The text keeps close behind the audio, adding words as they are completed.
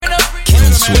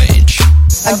Switch.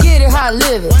 I get it how I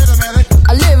live it.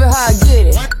 I live it how I get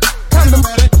it. Come to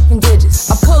f***ing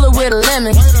digits. I pull it with a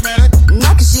lemon.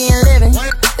 Not cause she ain't living.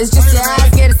 It's just your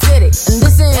eyes get acidic. And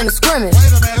this ain't a scrimmage.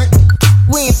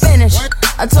 We ain't finished.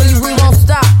 I told you we won't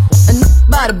stop. And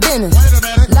by the business.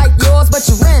 Like yours, but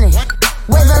you renting.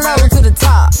 Waving low to the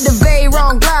top. The very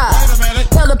wrong glide.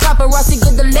 Tell the paparazzi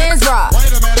get the lens right.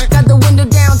 Got the window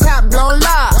down, top blown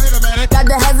live. Got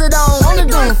the hazard on the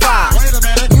doom fire.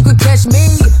 You could catch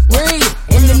me, read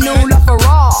in the new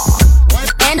LaFerrari.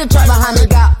 And the truck behind it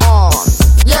got arms.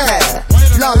 Yeah,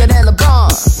 longer than LeBron.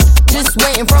 Just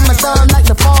waiting for my thumb like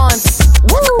the fawns.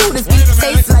 Woo, this beat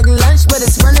tastes like lunch, but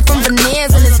it's running from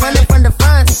veneers and it's running from the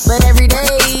front. But every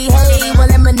day, hey, well,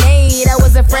 lemonade, I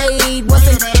was afraid.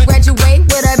 Wasn't graduate,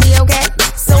 would I be okay?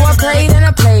 So I prayed and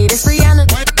I played. It's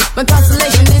Rihanna, my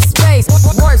constellation is space.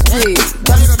 Worst please,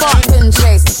 but the spark couldn't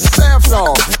chase. Bath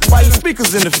song, why your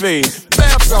speakers in the fade?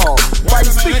 Bath song, why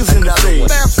your speakers in the fade?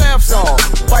 Bath song,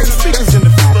 why your speakers in the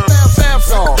fade? Bath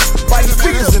song, why your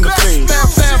speakers in the fade?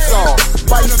 Bath song,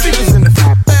 why your speakers in the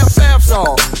fade? Bath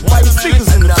song, why your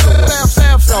speakers in the fade?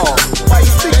 Bath song, why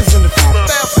your speakers in the fade?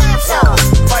 Bath song,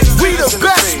 we the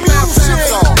best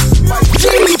music.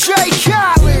 DJ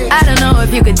Khaled. I don't know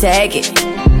if you could take it.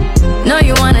 No,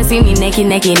 you wanna see me naked,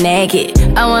 naked, naked.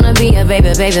 I wanna be a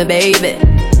baby, baby, baby.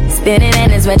 Spinning in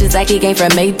his red just like he came from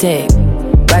Maytag.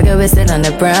 Rocket with it on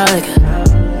the brown liquor.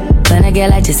 When I get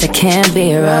like this, I can't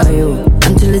be around you.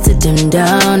 I'm too little to dim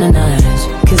down a notch.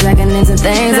 Cause I can into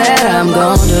things that I'm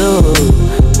gon' do.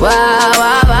 Wow,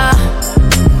 wow, wow.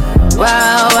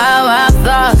 Wow, wow, wow,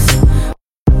 thoughts.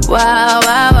 Wow,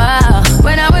 wow, wow.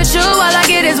 When I'm with you, all I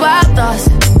get is wild thoughts.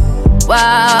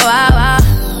 Wow, wow, wow.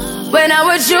 When I'm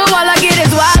with you, all I get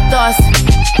is wild thoughts.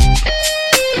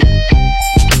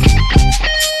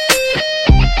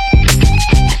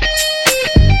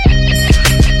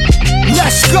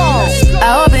 Let's go. I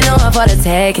hope you know I'm for the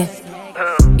taking.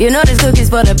 You know this cookie's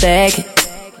for the bag.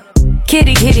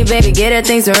 Kitty, kitty, baby, get her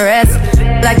things to rest.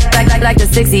 Like the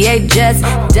 68 Jets.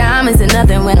 Diamonds are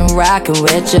nothing when I'm rocking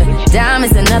with ya.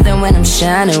 Diamonds are nothing when I'm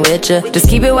shining with ya. Just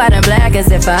keep it white and black as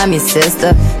if I'm your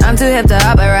sister. I'm too hip to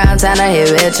hop around, time to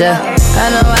hit with ya. I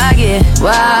know I get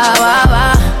wow, wow,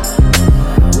 wow.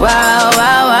 Wow,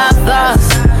 wow, wow, thoughts.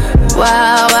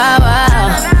 Wow, wow,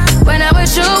 wow. When I'm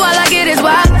with you, all I get is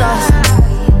wild thoughts.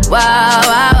 Wow,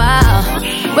 wow,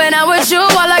 wow. When I'm with you,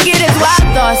 all I get is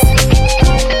wild thoughts.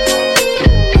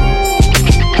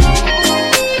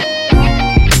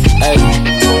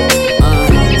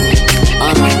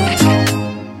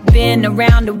 Been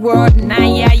around the world and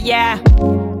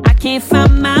I can't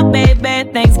find my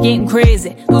baby, things getting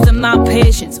crazy. Losing my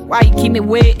patience, why you keep me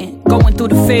waiting? Going through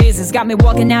the phases, got me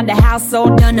walking out the house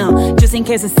all done up. Just in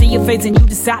case I see your face and you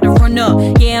decide to run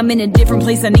up. Yeah, I'm in a different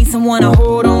place, I need someone to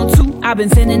hold on to. I've been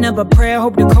sending up a prayer,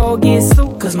 hope the call gets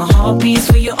through. Cause my heart beats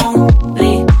for you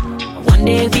only. I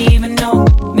wonder if you even know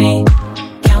me.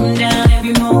 Counting down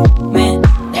every moment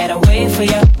that I wait for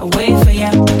you, I wait for you.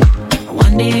 I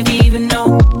wonder if you even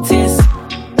notice.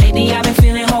 Lately I've been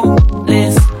feeling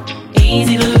hopeless.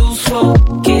 Easy to lose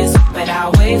focus, but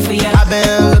I'll wait for you. I've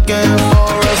been looking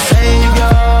for a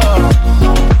savior.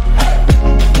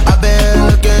 I've been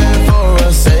looking for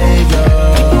a savior.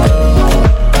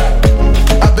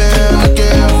 I've been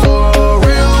looking for a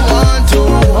real one to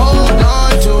hold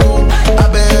on to.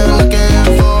 I've been looking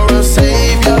for a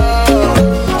savior.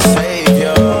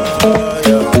 Savior,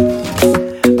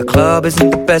 yeah. The club isn't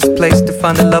the best place to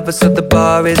find the lovers, so the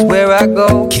bar is where I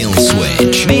go. Kill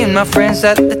Switch. Me and my friends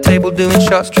at the table doing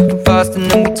shots, tripping fast, and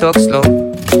then we talk slow.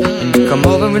 And you come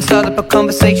over and start up a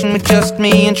conversation with just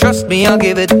me, and trust me, I'll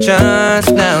give it a chance.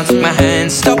 Now take my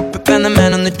hand, stop it, and the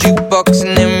man on the jukebox,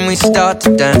 and then we start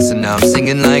to dance. And now I'm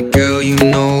singing like, girl, you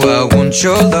know I want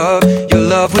your love. Your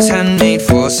love was handmade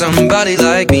for somebody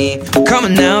like me. Come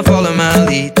on now, follow my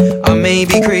lead. I may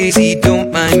be crazy,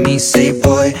 don't mind me. Say,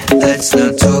 boy, let's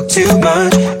not talk too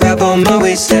much. Grab on my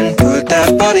waist and put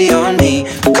that body on me.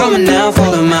 Come on now,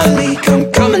 follow my lead.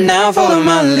 Come on now, follow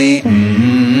my lead.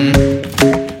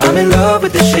 I'm in love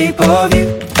with the shape of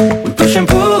you. We push and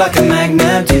pull like a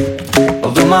magnet do.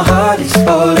 Although my heart is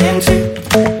falling too.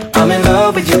 I'm in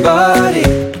love with your body.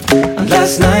 And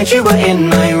last night you were in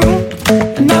my room,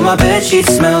 and now my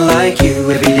bedsheets smell like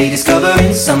you. Every day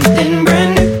discovering something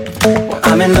brand new.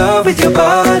 I'm in love with your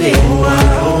body.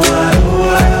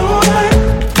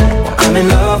 I'm in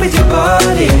love with your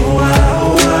body.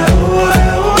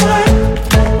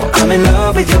 I'm in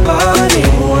love with your body.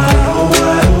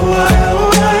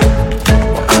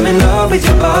 I'm in love with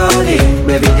your body.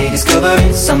 Every day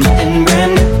discovering something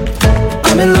brand new.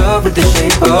 I'm in love with the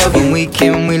shape of you.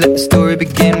 When we let the story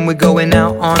begin. We're going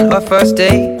out on want our first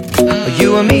date.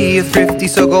 You and me are thrifty,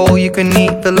 so go all you can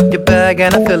eat. Fill up your bag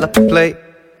and I fill up the plate.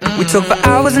 We talk for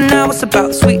hours and hours about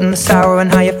the sweet and the sour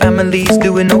and how your family's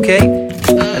doing okay.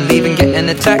 And leaving, getting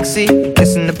a taxi,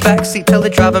 kissing the backseat, tell the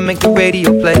driver make the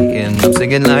radio play. And I'm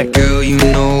singing like, girl, you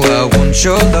know I want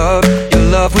your love. Your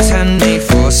love was handmade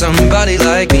for somebody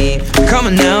like me. Come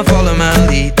on now, follow my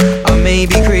lead. I may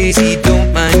be crazy,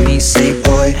 don't mind me. Say,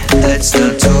 boy, let's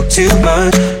not talk too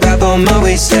much. Grab on my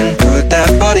waist and put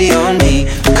that body on me.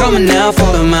 Come on now,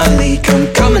 follow my lead.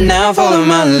 Come on now, follow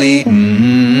my lead.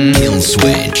 Kill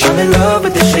switch. I'm in love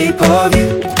with the shape of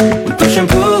you. We push and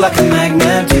pull like a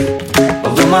magnet do.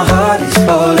 Although my heart is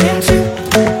falling too.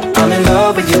 I'm in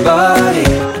love with your body.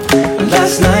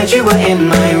 Last night you were in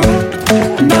my room,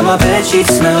 and now my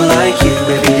bedsheets smell like you.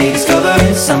 Every day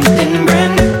discovering something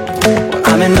brand new.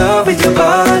 I'm in love with your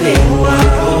body.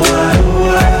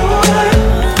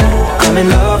 I'm in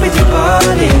love with your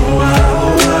body.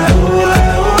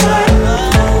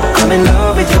 I'm in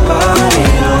love with your body.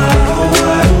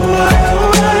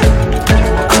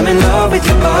 I'm in love with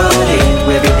your body.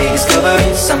 Every day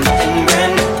discovering something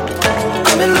brand new.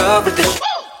 I'm in love with this.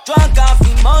 Drunk off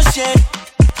emotion,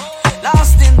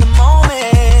 lost in the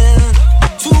moment.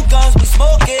 Two guns we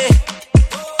smoking.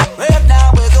 Right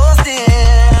now we're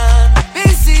ghosting.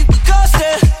 BC we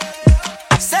coasting.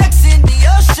 Sex in the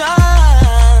ocean.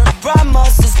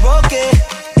 Promise is broken.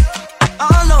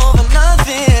 All over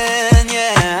nothing,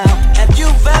 yeah. Have you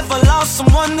ever lost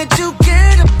someone that you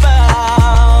cared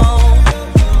about?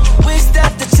 Wish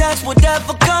that the chance would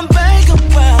ever come back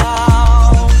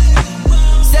around.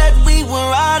 Said we were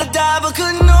ride or die, but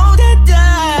couldn't hold it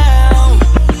down.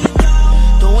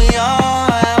 Though we all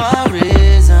have our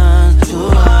reasons to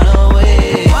run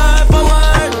away. Word for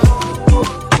word,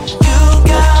 you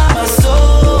got my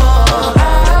soul.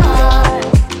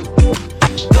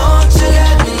 Don't you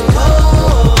let me go.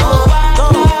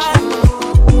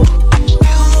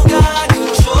 You got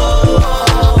control.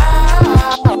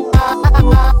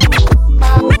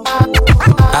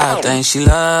 I think she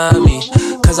love me,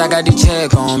 cause I got the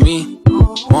check on me.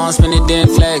 Won't spend it, then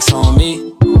flex on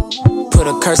me. Put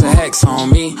a curse of hex on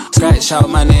me. Scratch out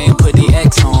my name, put the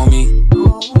X on me.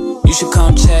 You should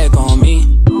come check on me.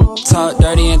 Talk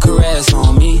dirty and caress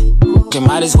on me. You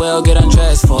might as well get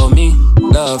undressed for me.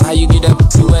 Love, how you get up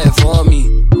too wet for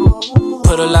me.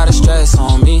 Put a lot of stress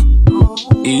on me.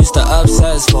 You used to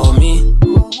obsess for me.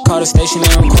 Call the station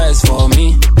and request for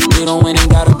me. You don't win and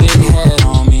got a big head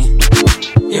on me.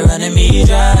 You're running me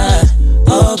dry.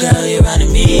 Oh girl, you're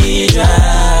running me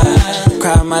dry.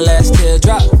 Cried my last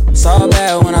teardrop. Saw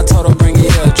bad when I told her bring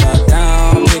it up. Drop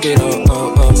down, pick it up,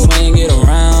 swing it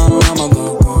around. I'ma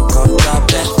go. Drop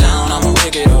that down, I'ma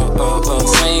pick it up,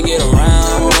 swing it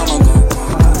around. I'ma go.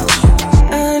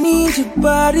 I need your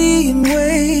body in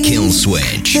ways. Kill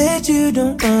switch. That you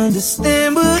don't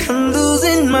understand, but I'm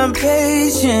losing my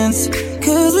patience.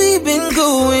 Cause we've been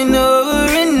going over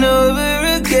and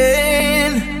over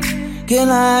again. Girl,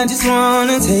 I just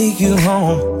wanna take you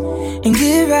home and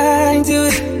get right into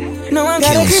it. No, I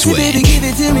gotta kiss it, baby, give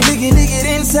it to me, lick it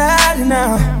inside and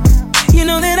out. You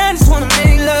know that I just wanna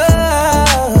make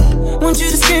love. Want you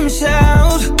to scream and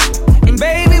shout. And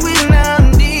baby, we're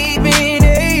now deep in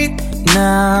it.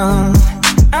 Now,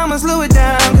 I'ma slow it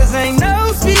down, cause ain't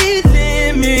no speed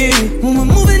limit. When we're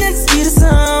moving at the speed of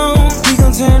sound, we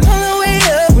gon' turn all the way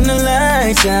up when the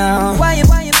lights down. Why you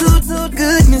too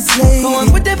good, Miss Lady? Go on,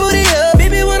 put that booty up,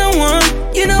 baby, what I want.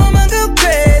 You know I'ma go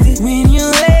crazy when your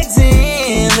legs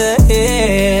in the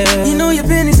air. You know your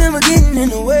pennies never getting in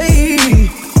the way.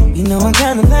 You know I'm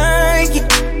kinda like it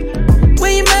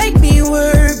when you make me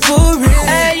work for it.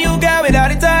 Hey, you got me all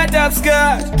the tied up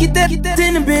skirt. Get that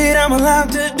in the bed, I'ma lock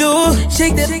the door.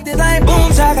 Shake that like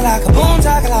boom chakalaka, boom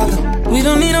chakalaka. We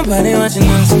don't need nobody watching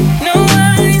us. No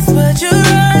eyes but your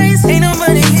eyes. Ain't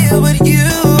nobody here but you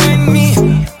and me.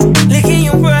 Licking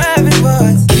your private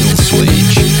parts. Kill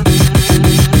switch.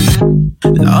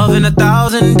 Love in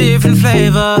 1,000 different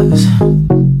flavors.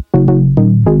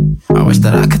 I wish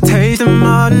that I could taste them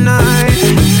all night.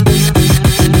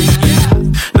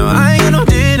 No, I ain't got no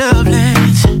dinner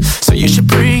plans, so you should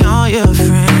bring all your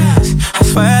friends. I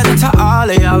swear that to all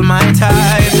of y'all my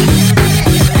type.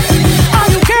 All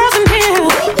you girls in here,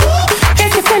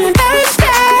 if you're feeling thirsty,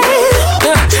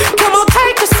 come on,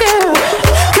 take a sip,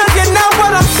 cause you know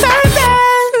what I'm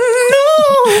serving. No.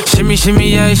 Shimmy, shimmy,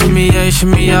 yeah, shimmy, yeah,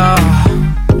 shimmy, yeah.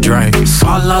 Drink,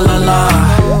 swalla la la.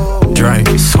 Drink,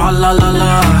 swalla la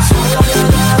la.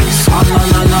 Swalla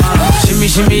la la. Shimmy,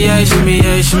 shimmy, yeah, shimmy,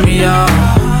 yeah, shimmy, yeah.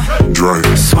 Drink,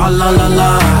 swalla la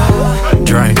la.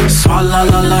 Drink, swalla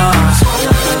la la.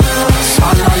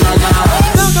 Swalla la la.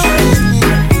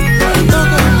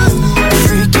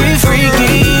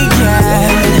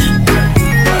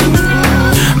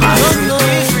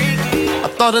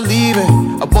 thought of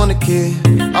leaving. I want a kid.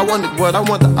 I want the what? I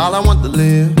want the all. I want to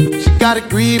live. She got a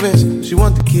grievance. She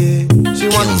want the kid. She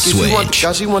want the kid. She want the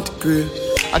car. She want the crib.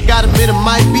 I gotta admit it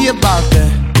might be about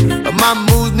that, but my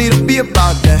moods need to be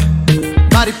about that.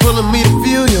 Body pulling me to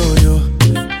feel yo.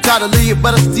 Try to leave,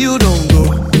 but I still don't go.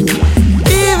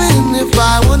 Even if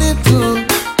I wanted to,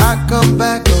 I come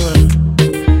back around.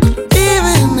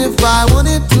 Even if I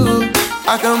wanted to,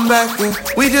 I come back and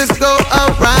we just go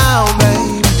around,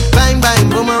 babe. Bang, bang,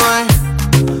 boomerang.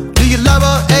 Do you love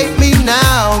or hate me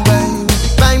now, babe?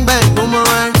 Bang, bang,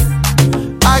 boomerang.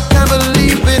 I can't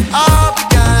believe it all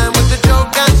began with the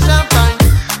joke and champagne.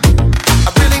 I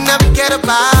really never cared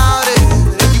about it.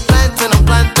 If you planting, I'm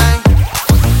planting.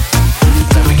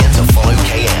 Don't forget to follow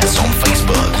KS on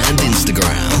Facebook and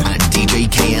Instagram at DJ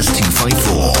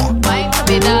KS254.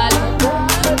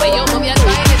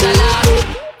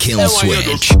 Kill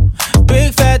switch.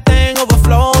 Big fat thing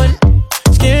overflowing.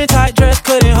 Skin tight dress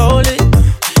couldn't hold it.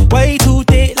 Way too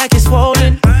thick like it's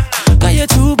swollen. Girl, you're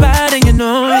too bad and you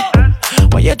know it.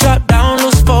 When you drop down,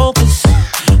 lose focus.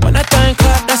 When that thing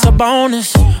clap, that's a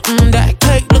bonus. That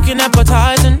cake looking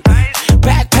appetizing.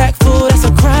 Backpack full, that's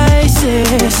a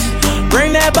crisis.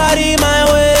 Bring that body my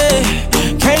way.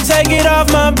 Can't take it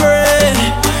off my bread.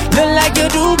 Look like you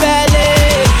do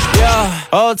ballet. Yeah,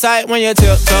 hold tight when you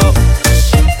tiptoe.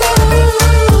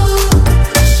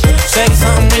 Say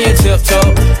something when you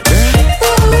tiptoe.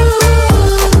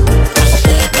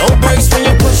 No brakes when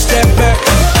you push that back.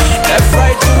 Left,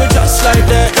 right, do it just like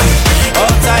that.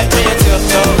 Hold tight when you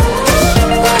tiptoe.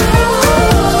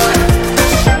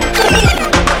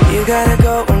 You gotta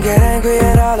go and get angry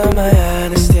at all of my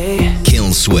honesty.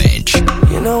 Kill switch.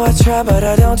 You know I try, but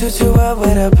I don't do too well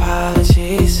with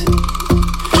apologies.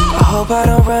 I hope I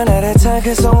don't run out of time,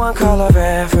 cause someone call a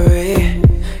referee.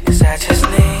 Cause I just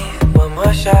need one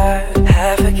more shot,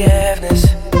 have forgiveness.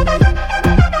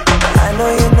 I know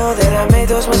you know that I made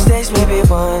those mistakes maybe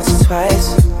once or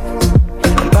twice.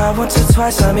 And by once or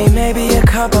twice, I mean maybe a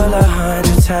couple of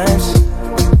 100 times.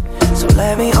 So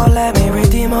let me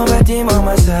redeem or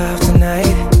myself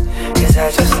tonight. Cause I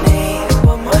just need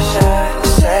one more shot,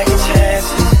 second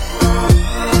chances.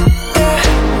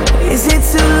 Yeah. Is it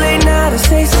too late now to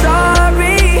say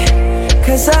sorry?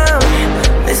 Cause I'm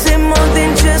missing more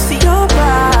than just your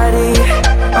body.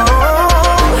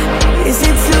 Oh, is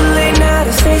it too late now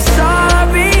to say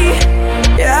sorry?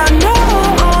 Yeah, I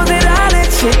know that I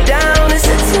let you down. Is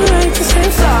it too late to say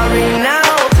sorry now?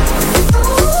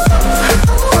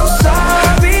 I'm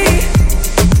sorry.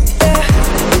 Yeah.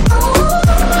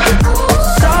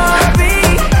 Sorry.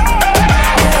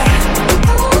 Yeah.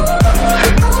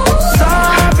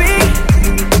 Sorry.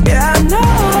 Yeah, I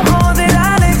know that I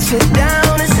let you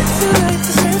down. Is it too late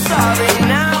to say sorry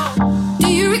now? Do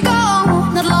you recall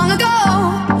not long ago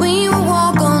when you would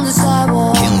walk on the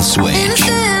sidewalk? Kill switch.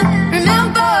 Innocent,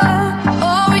 remember,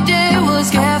 all we did was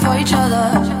care for each other.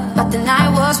 But the night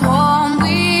was warm,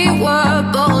 we were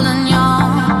bold and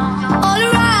young. All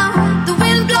around, the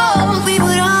wind blows, we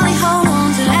would only hold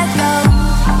on to let go.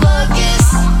 Focus,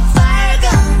 fire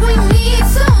gun, we need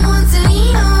someone to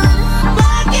lean on.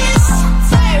 Focus,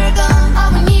 fire gun,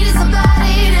 all we need is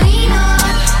somebody to lean on.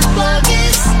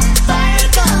 Focus, fire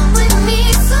gun, we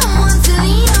need someone to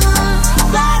lean on.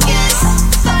 Focus,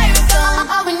 fire gun,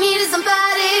 all we need is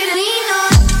somebody to lean on.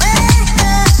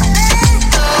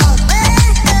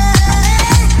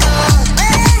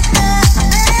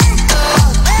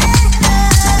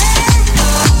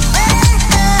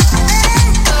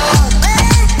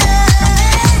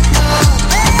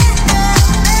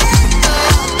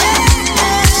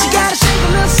 She gotta shake a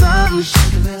little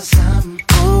something.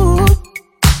 Ooh,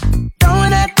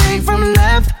 throwing that thing from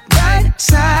left, right,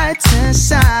 side to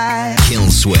side. Kill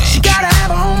switch. Gotta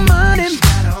have her own money.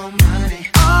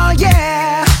 Oh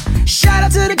yeah. Shout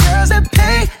out to the girls that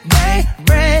pay their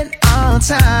rent on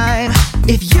time.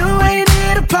 If you ain't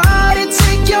here to party,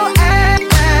 take your ass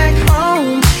back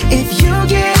home. If you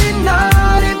getting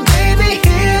naughty, baby,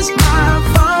 here's my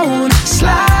phone.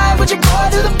 Slide with your boy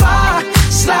to the bar.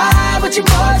 Slide with your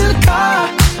boy to the car.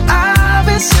 I've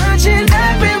been searching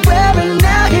everywhere and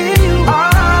now here you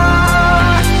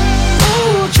are.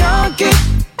 Ooh, junkie.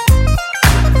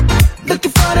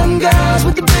 Looking for them girls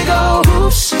with the big old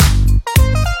hoops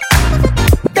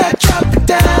that drop it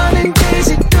down in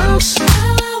Daisy Dukes.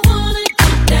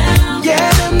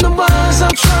 Yeah, them the ones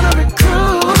I'm tryna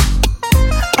recruit.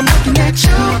 I'm looking at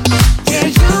you, yeah,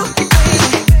 you,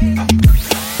 baby.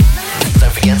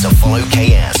 Don't forget to follow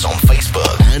KS on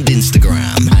Facebook and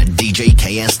Instagram at DJ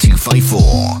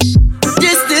KS254.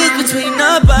 Distance between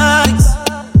our bodies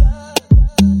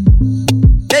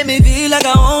make me feel like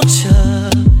I want you.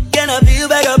 Can I feel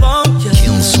back up on you?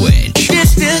 Kill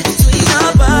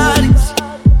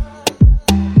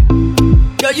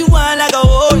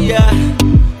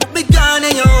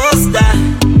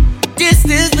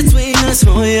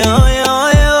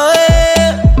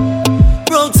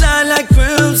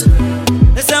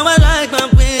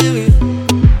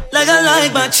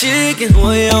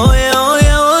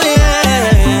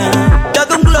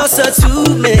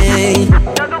me.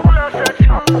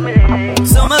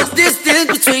 So much distance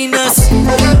between us.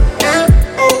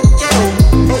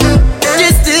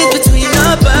 Distance between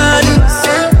our bodies.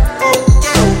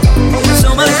 So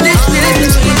much distance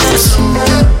between us.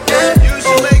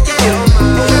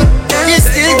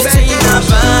 Distance between our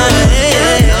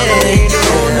bodies.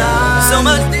 So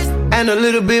much distance. And a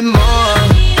little bit more.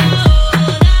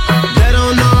 They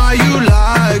don't know how you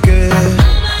like it.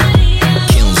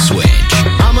 Kill switch.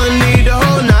 I'ma need the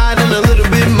whole night and a little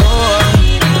bit more.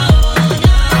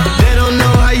 They don't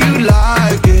know how you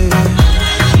like it.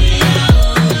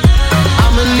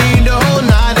 I'ma need the whole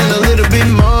night and a little bit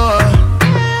more.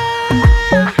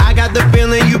 I got the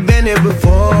feeling you've been here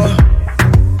before.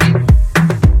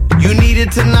 You need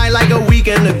it tonight like a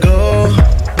weekend ago.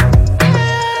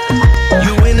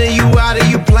 You in or you out or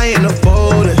you playing the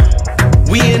folding.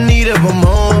 We in need of a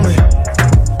moment.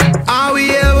 Are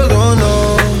we ever gonna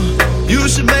know? You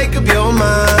should make up your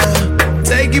mind.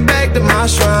 Take you back to my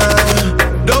shrine.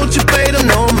 Don't you pay them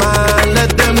no mind.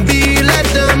 Let them be, let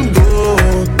them go.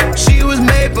 She was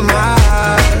made for my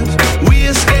eyes. We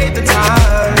escaped the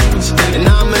times. And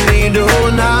I'ma need the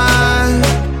whole night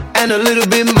and a little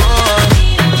bit more.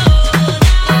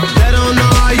 They don't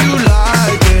know how you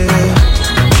like it.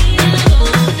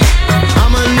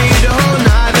 I'ma need the whole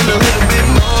night and a little bit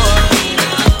more.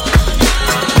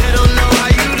 They don't know how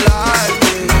you like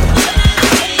it.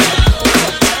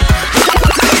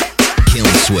 Kill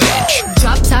switch.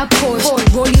 Drop top Porsche,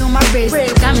 rollie on my wrist,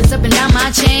 diamonds up and down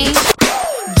my chain.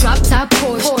 Drop top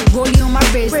Porsche, rollie on my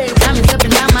wrist, diamonds up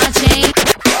and down my chain.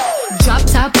 Drop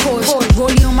top Porsche,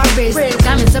 rollie on my wrist,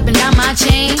 diamonds up and down my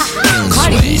chain.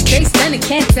 Cardi B, straight stunning,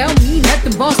 can't tell me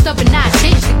nothing. Bossed up and I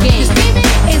changed the game.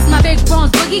 It's my big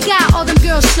bronze boogie, got all them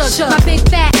girls shook. My big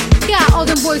fat, got all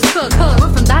them boys cooked.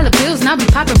 Went from dollar bills, now we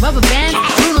popping rubber bands.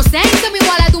 Bruno sang to me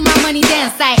while I do my money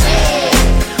dance like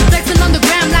flexing on the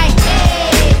gram like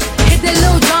hit that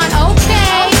Lil Jon,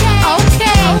 okay.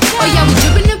 Oh yeah, we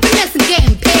dripping and finesse and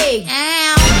getting paid.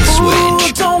 Ooh,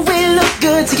 don't we look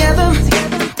good together?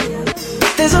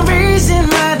 There's a reason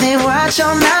why they watch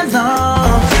all night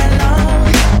long.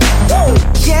 Woo.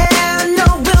 Yeah, no,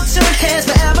 we'll turn heads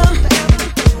forever.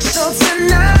 So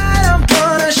tonight I'm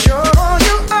gonna show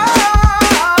you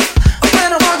off.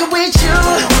 When I'm walking with you,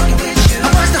 I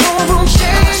watch the whole room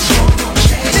change.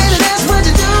 Baby, that's what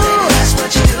you do.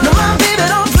 No, my baby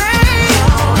don't play.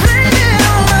 Blame it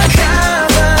on my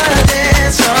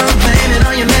confidence, or blame it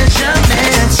on your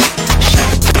measurements.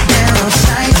 Shut down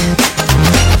sight.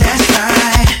 That's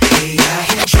right. We out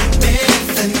here tripping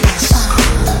finesse.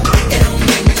 It don't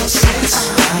make no sense.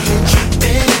 Out here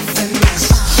tripping finesse.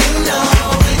 You know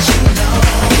it, you know.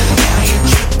 We out here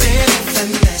tripping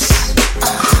finesse.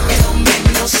 It don't make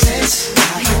no sense.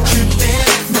 Out here tripping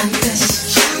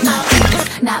finesse. You know.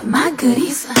 Not my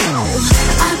goodies. I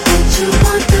bet you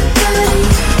want the goodie.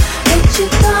 Bet you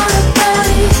thought about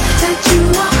it. That you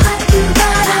are hot and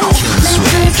bottom.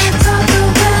 Makers I talk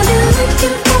about it.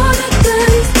 Looking for the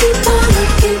goodies. Keep on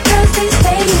looking 'cause they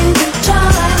stay in the jar.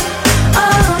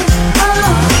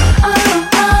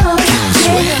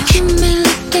 Yeah, you may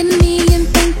look at me and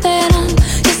think that I'm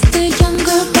just a young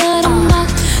girl, but I'm not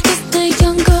just a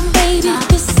young girl, baby.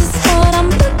 This is what I'm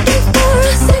looking for.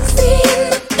 A sexy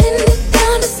independent,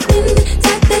 down to spin it,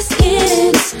 type that's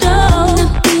getting slow.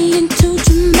 Not being too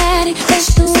dramatic, that's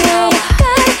the way I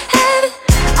gotta have it.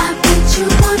 I bet you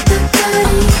want the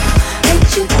goodie, bet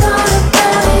you thought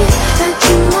about it, that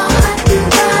you are hot and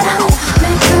bottom.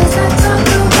 Because I talk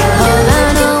about it.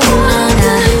 Looking for the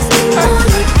goodies, keep on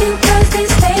looking 'cause they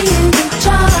stay in the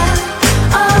jar.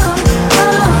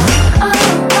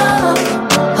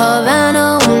 Havana,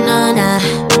 ooh, nah, nah.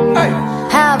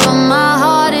 Half of my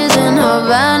heart is in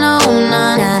Havana, ooh,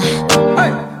 nah, nah.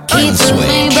 He took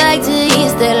me back to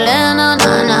East Atlanta,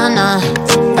 nah, nah, nah.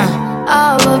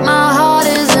 All of my heart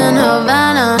is in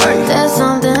Havana. There's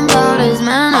something about his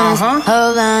manners.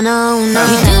 Havana, ooh, nah.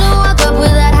 He didn't walk up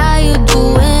with that, how you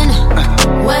doing?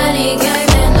 When he came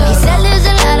in, he said there's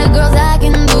a lot of girls I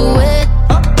can do it,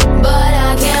 but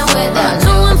I can't wait. I'm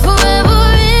doing forever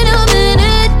in a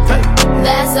minute.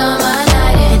 That's on my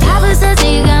night. And Papa says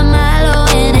he got Milo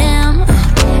in him.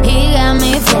 He got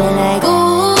me feeling like ooh.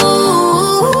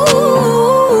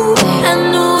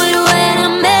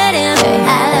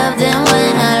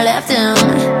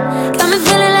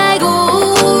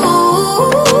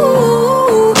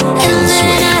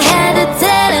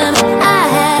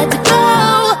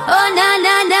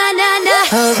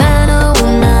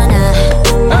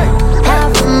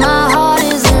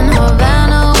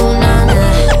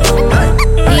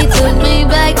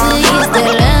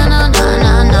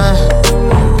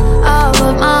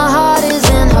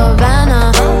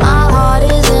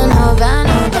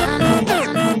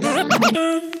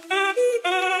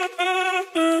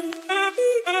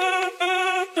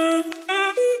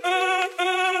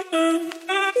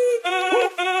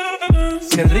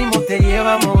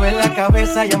 mover la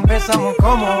cabeza y empezamos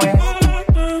como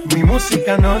es. Mi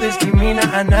música no discrimina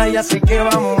a nadie, así que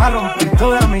vamos a romper.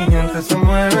 Toda mi gente se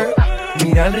mueve,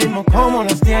 mira el ritmo como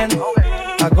nos tiene.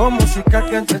 Hago música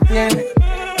que entretiene.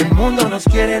 El mundo nos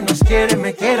quiere,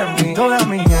 me quiere a mí. Toda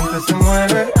mi gente se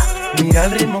mueve, mira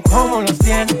el ritmo como nos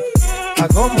tiene.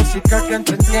 Hago música que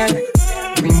entretiene.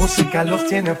 Mi música los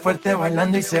tiene fuerte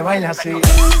bailando y se baila así.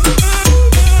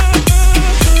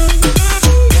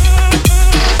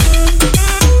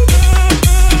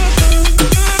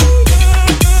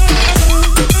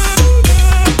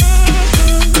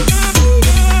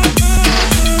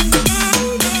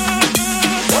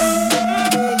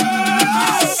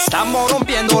 Estamos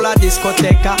rompiendo la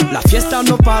discoteca, la fiesta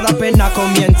no para, apenas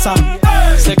comienza.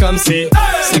 C'est comme si,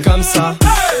 c'est comme ça,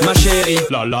 ma chérie.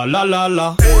 La la la la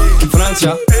la.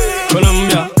 Francia,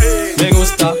 Colombia, me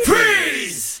gusta.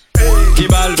 Freeze. Y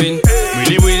Balvin,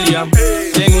 Willy William,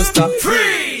 me gusta.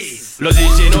 Freeze. Los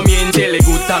DJ no mienten, le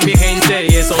gusta a mi gente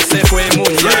y eso se fue muy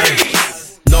bien.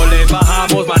 No le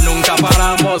bajamos, mas nunca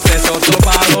paramos, es otro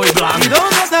palo y blanco. ¿Y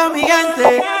dónde está mi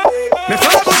gente? Me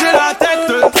fue a coger la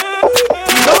tête.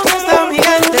 ¿Dónde está mi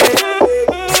gente?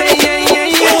 Say yeah yeah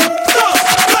yeah.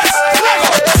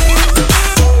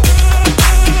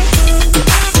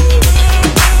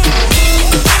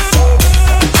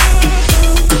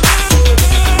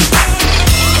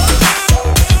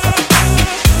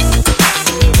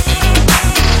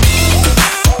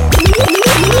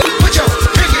 Put your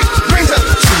pinky rings up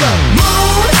to the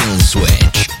moon. Kill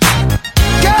switch.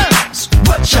 Girls,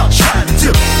 what y'all trying to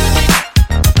do?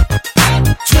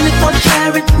 24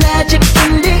 karat magic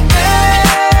in the air.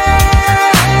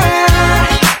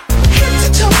 Head to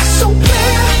toe so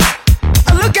clear.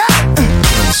 Look out!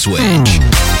 Kill switch.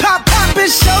 Pop, pop,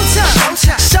 it's showtime.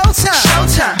 Showtime. Showtime.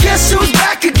 Showtime. Guess who's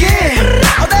back again?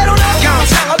 Oh, they don't know.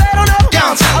 Oh, they don't know.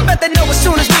 I bet they know as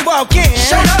soon as we walk in.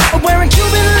 Shut up. I'm wearing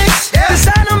Cuban links. Yeah.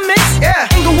 Designer mix. Yeah.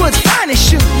 Inglewood's finest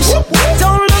shoes. Whoop, whoop.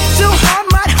 Don't look too hard,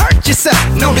 might hurt yourself.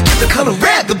 Known to give the color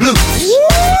red the blues.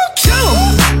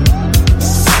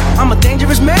 I'm a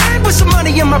dangerous man with some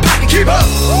money in my pocket. Keep up.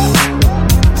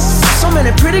 So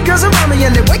many pretty girls around me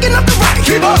and they're waking up the rocket.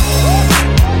 Keep up.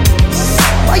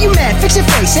 Why you mad? Fix your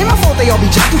face. Ain't my fault they all be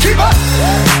jocking. Keep up.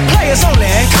 Players only.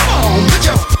 Come on, put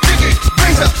your pinky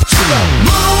rings up to the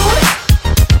moon.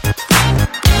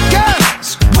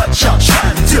 Girls, what y'all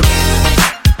trying to do?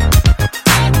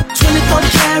 24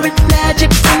 karat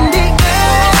magic in the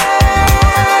air.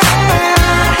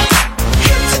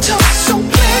 Head to toe so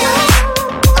clear.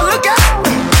 Look out!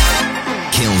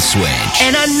 Kill switch.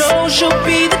 And I know she'll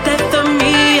be the death of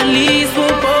me. At least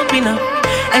we'll both be numb.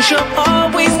 And she'll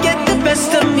always get the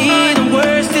best of me. The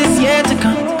worst is yet to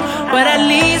come. But at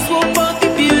least we'll both be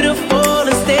beautiful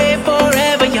and stay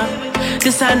forever young.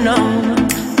 This I know.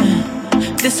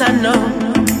 This I know.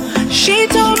 She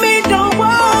told me don't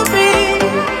worry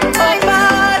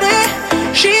about it.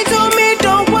 She told me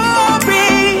don't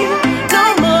worry no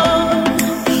more.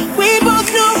 We both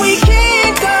know we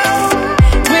can't go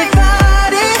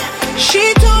without it.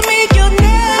 She told me you'll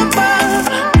never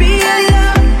be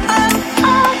alone.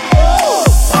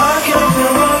 I can't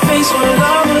feel my face when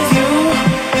I'm with you,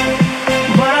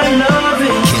 but I love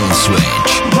it. Kill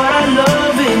switch. But I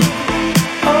love it.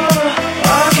 Oh,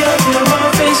 I can't feel my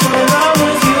face when I'm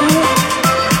with you,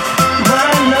 but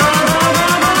I love it.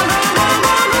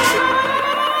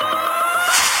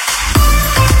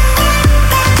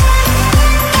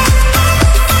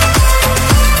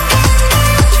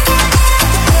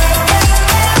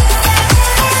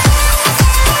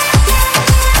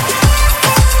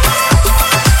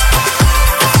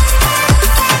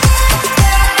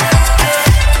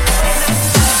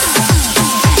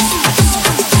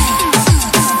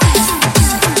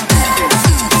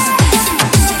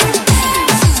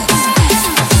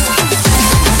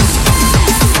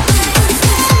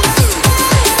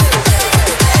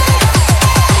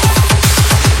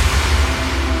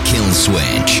 Kill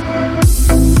switch.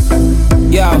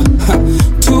 Yo,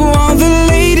 to all the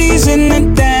ladies in the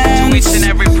dance, To each and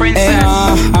every princess.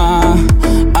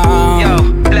 Yo,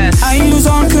 bless. I lose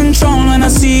all control when I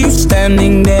see you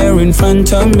standing there in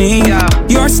front of me. Yeah.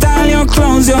 Your style, your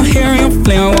clothes, your hair, your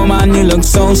flair, woman, you look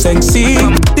so sexy.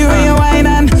 The way you whine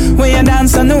and way you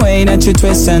dance and the way that you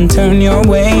twist and turn your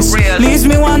waist. Real. Leaves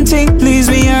me wanting, leaves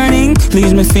me yearning,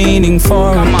 leaves me feeling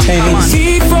for Come a on, change. come on.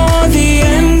 Before the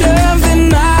end of the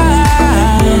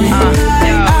night,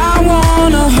 I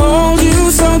wanna hold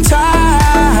you so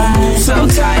tight. So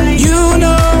tight. You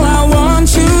know I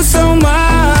want you so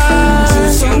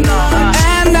much.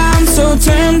 And I'm so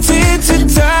tempted to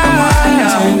touch.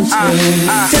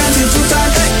 Tempted to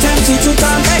touch, tempted to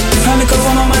touch. Honey, 'cause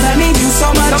I'm a man, I need you so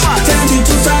much. Tempted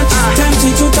to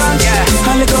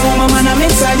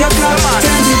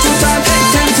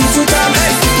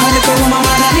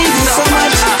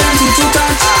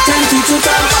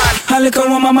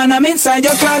man, I'm inside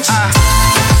your clutch.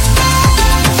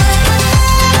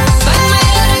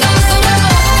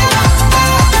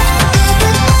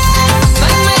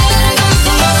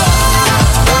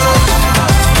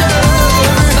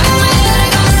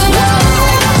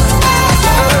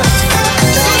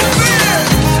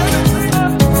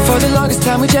 For the longest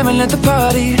time we jamming at the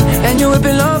party, and you would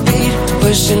be on beat,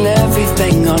 pushing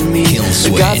everything on me.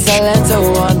 We got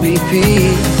Silento on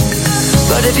repeat.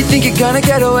 But if you think you're gonna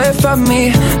get away from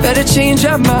me, better change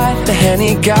your mind. The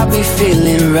Henny got me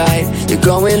feeling right. You're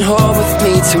going home with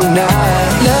me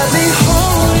tonight. Let me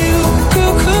hold you,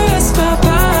 go caress my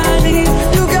body.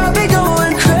 You got me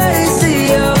going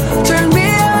crazy, yo. Turn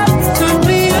me up, turn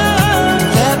me up.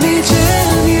 Let me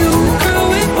jam you,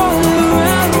 girl, it all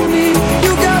around me.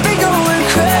 You got me going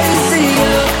crazy,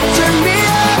 yo. Turn me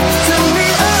up, turn me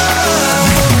up.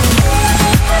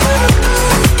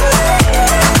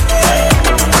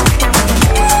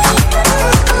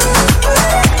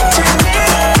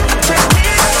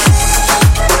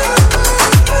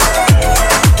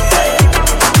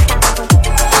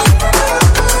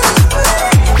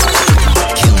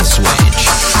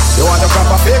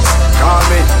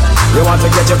 You want to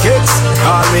get your kicks?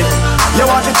 Call me. You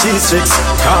want the cheese sticks?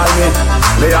 Call me.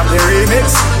 Lay up the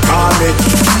remix? Call me.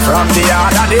 From the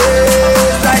other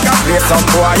days, like I play some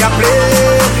boy I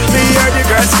play. Me hear the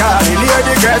girls calling, hear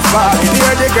the girls falling,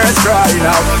 hear the girls crying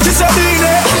out. Just a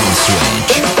minute.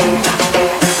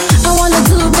 I wanna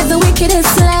do with the wickedest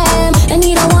slam. I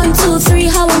need a 1, 2, 3,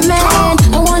 how a man.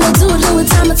 I wanna do it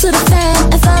time to the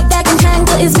fan. If I back and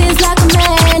tangle, it's biz like a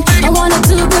man. I wanna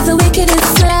do with the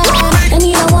wickedest slam. I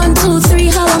need a 1, 2,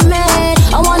 3, how a man.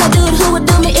 I wanna do it who would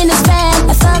do me in his fan.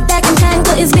 If I back and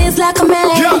tangle, it's biz like a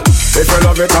man. Yeah. If you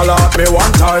love it, allow me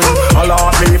one time.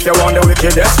 Allow me if you want the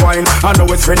wickedest wine. I know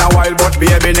it's been a while, but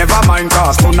baby, never mind.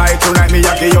 Cause tonight, me,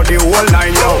 I give you the whole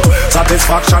nine, yo.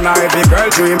 Satisfaction, I every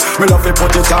girl dream. Me love it,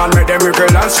 put it on, make them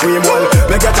girl and scream. Well,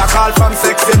 me get a call from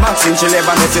sexy Maxine. She leave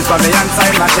a message for me and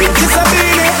sign my thing. Kiss a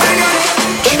beanie.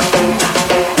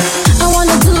 I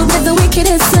wanna do with the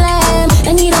wickedest slam.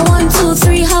 I need a 1, 2,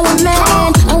 3, how a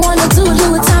man. I wanna do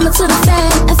it time to the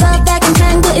fan. If I back and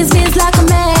tangle, it's biz like a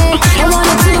man. I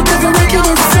wanna do it with the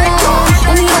wickedest slam.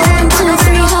 I need a 1, 2,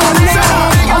 3, how a man.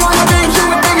 I wanna do it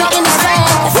with me in the fan.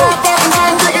 If I back and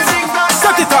tangle, it's biz like a man.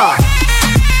 Cut it off.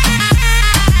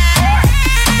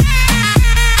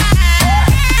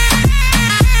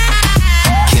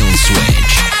 Kill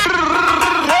switch.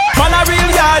 Man a real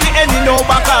yardy and you know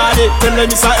Bacardi. Tell them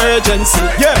it's an urgency,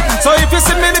 yeah. So if you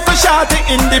see me for shawty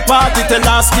in the party, tell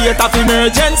us state of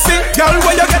emergency. Girl,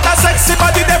 when you get a sexy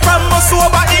body, they from us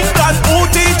over England. Who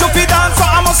teach you fi dance? So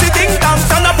I must sit ding dong.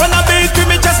 Stand up on a beat with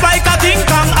me just like a ding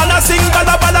dong. And I sing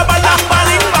bala bala bala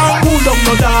baling bang. Pull up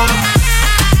no dog,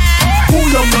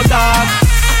 pull up no dog,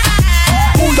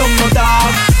 pull up no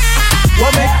dog.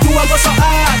 What make you a go so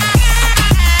hard?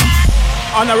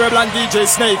 Honorable and DJ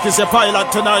Snake is your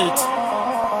pilot tonight.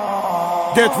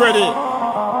 Get ready.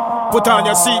 Put on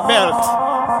your seatbelt.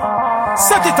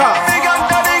 Set it up.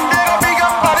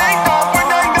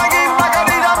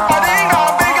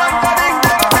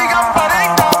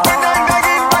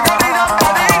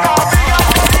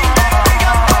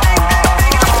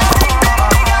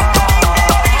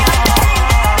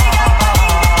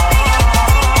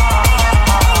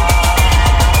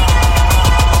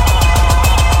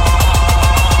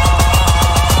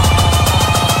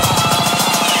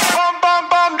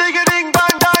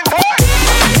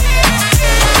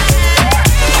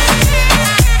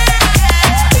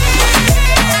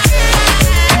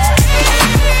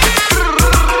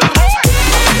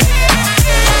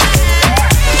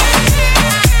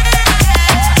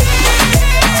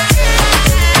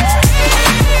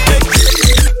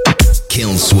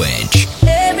 Switch.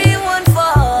 Everyone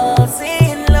falls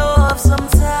in love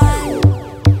sometime.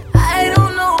 I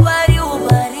don't know about you,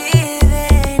 but it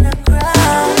ain't a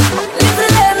crime. If you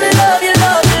let me love you,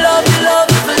 love you, love you, love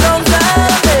you for a long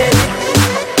time, baby.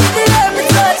 If you let me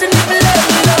touch and if you let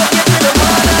me love you till the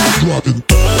morning.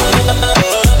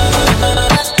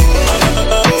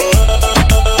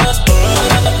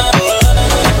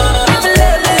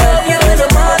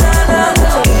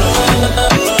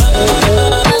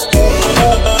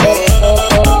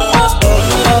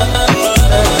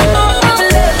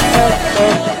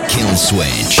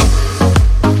 Switch.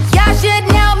 Y'all should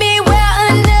know me well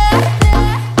enough.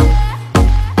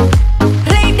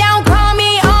 Lay down, call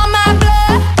me on my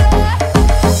blood.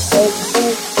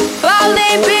 All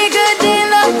they bigger than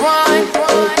LeBron.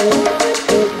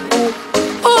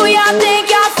 Who y'all think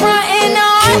y'all frontin'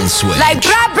 on? Like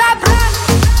blah blah blah.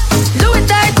 Louis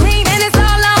 13 and it's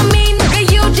all on me. Nigga,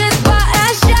 you just bought a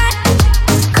shot.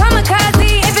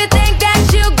 Kamikaze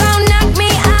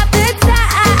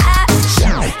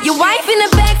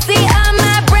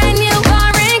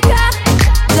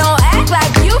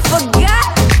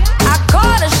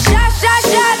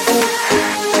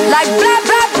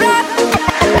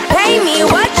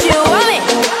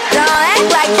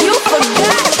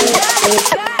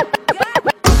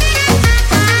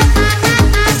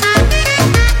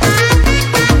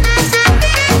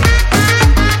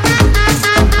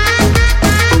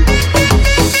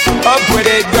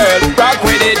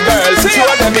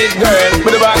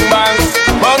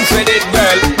Bounce with it,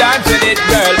 girl. Dance with it,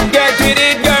 girl. Get with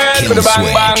it, girl. For the bang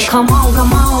bang. Come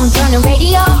on, turn the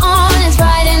radio on. It's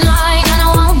Friday night, and I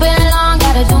won't be long.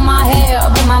 Gotta do my hair,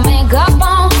 put my makeup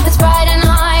on. It's Friday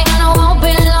night, and I won't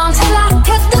be long till I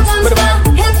hit the dance floor,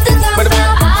 hit the dance floor.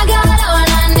 I got all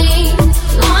I need.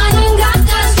 No, I ain't got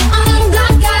cash,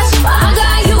 but I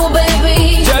got you,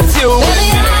 baby. Just you.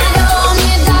 Baby, I don't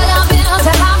need dollar bills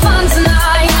to have fun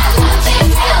tonight.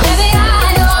 Baby,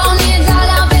 I don't need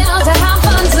dollar bills to have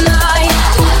fun tonight.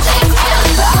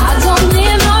 I don't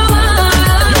need no money.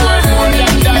 More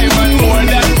than diamond, more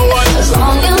than gold. As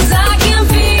long as I can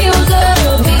feel the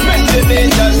beat. Baby,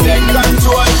 just take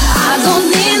control. I don't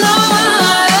need no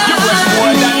money.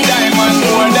 More than diamond,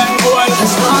 more than gold.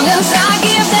 As long as I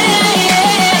give them.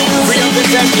 Free up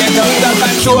yourself, get out of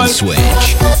control. Switch.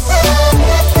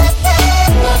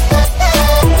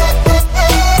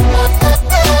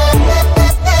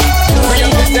 Free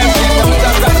up yourself, get out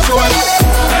of control.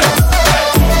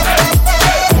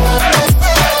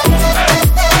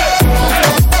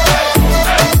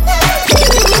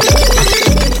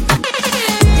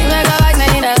 You make a like, man,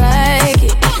 you don't like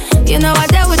it. You know I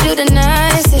dealt with you the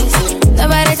nicest.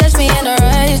 Nobody touched me in a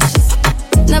righteous.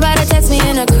 Nobody text me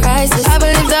in a crisis. I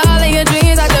believed all of your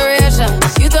dreams are duration.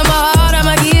 You took my heart, all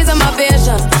my keys, and my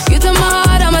vision. You took my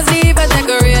heart, all my sleep as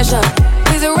decoration.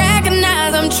 Please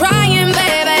recognize I'm trying, baby.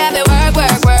 I be work.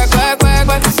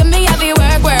 To me, I be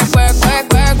work.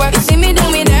 You see me do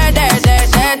me dirt.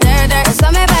 So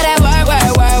me better work.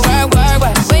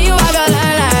 When you walk a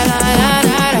line.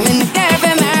 I'm in the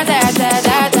cafe, man,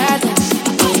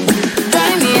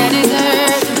 drive me a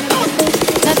dessert.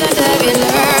 Nothing to be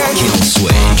learned. Kill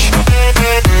switch.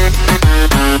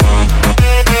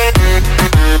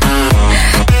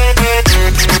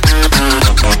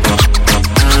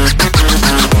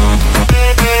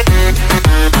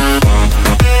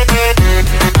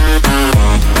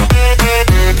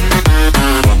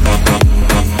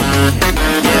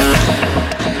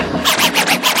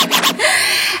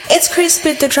 It's Chris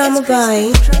with the drama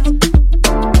boy.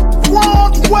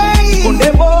 Walk way.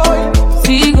 Kunde boy.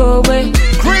 Figo away.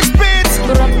 Chris Pitts.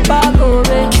 Back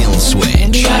away. Kill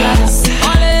switch.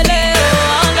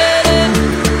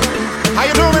 How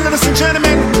you doing, ladies and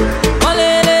gentlemen?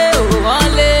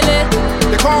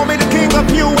 They call me the king of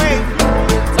New Wave.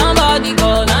 Somebody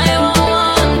call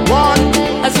 911. One.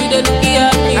 I see the look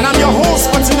at me. And I'm your host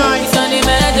for tonight. It's an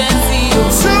emergency.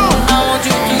 Two. I want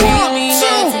you to hear me.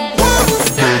 One,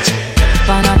 two.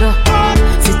 Panado,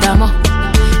 Sitamo.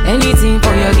 Anything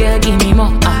for your girl, give me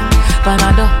more.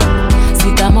 Panado,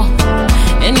 Sitamo.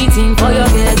 Anything for your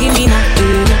girl, give me more.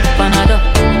 Panado,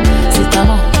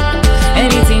 Sitamo.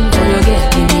 Anything for your girl,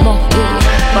 give me more.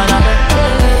 Panado,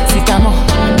 Sitamo.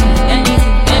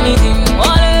 Anything.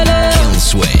 Kill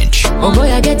switch. Oh boy,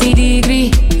 I get a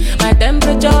degree. My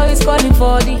temperature is calling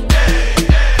for the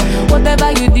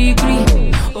whatever you degree.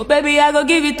 Oh baby, I go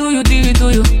give it to you.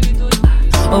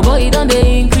 Oh boy, it don't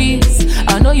they increase.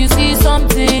 I know you see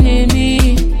something in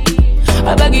me.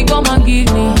 I beg you, come and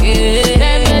give me. Yeah.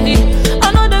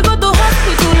 I know they go to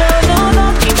hospital.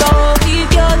 No,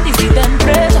 keep your this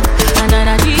temperature.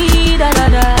 Na dee da da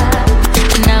da.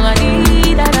 Na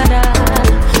dee da da da.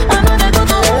 I know they go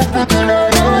to hospital.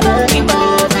 No, keep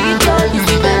your this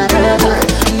temperature.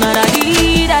 Na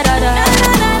dee da da da.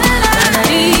 Na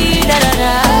dee da da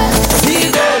da.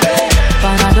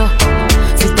 Panado,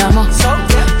 Sitamo.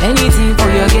 Anything for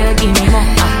your girl, give me more.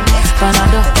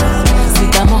 Panado,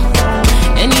 Sitamo.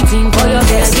 Anything for your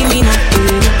girl, give me more.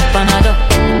 Panado,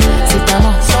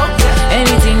 Sitamo.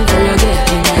 Anything for your girl,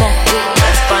 give me more.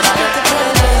 Panado,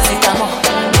 Sitamo.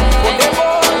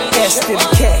 Yes to the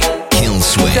K. Kill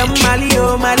switch.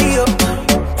 Malio.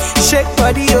 Shake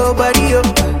body, oh.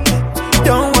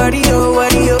 Don't worry,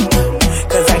 oh.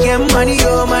 Cause I get money,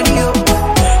 oh.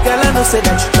 Girl, I know say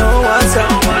that you know what's up.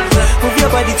 Move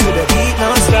your body to the beat,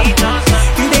 non-stop.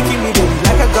 You they give me baby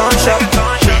like a gunshot.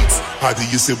 How do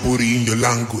you say booty in your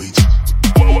language?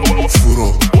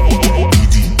 Furo,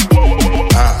 Didi,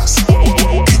 ass,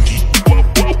 Kiki.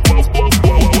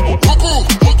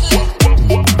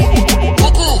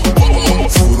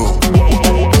 Furo,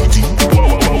 Didi,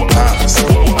 ass,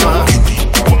 Kiki.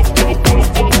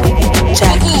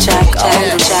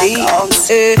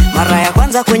 Mara ya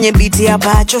kwanza kwenye biti ya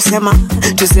bacho sema.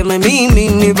 Tuseme mimi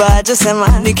ni bacho sema.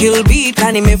 Ni kill beat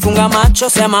ka nimefunga macho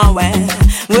sema we.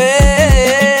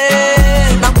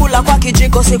 Nakula kwa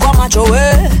kijiko si kwa macho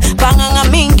we. Panganga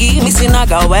mingi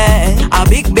misinaga we. A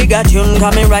big tune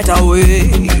coming right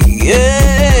away.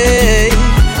 Yeah.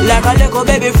 Like a little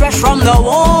baby fresh from the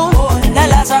womb. The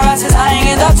Lazarus is hiding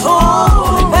in the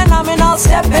tomb. When I'm in, I'll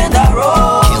step in the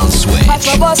road. Kill switch. But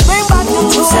your boss bring back the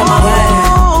two. Say my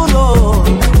way.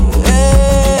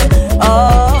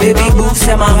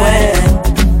 unasema we.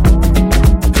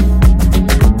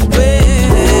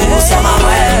 Sema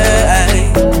we.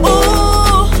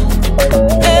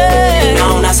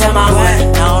 Na unasema we.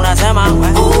 Na unasema we.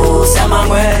 Sema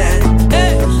we.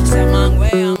 Sema we.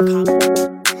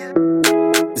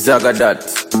 Zagadat.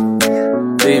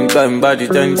 Same time body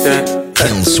ten.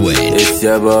 Kill switch. It's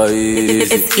your boy.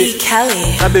 It's E.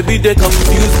 Kelly. My baby they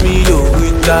confuse me yo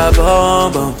with that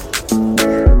bomb bomb.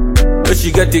 But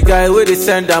she got the guy where they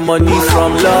send her money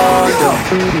from London.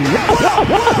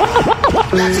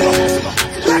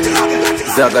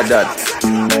 Zagadat.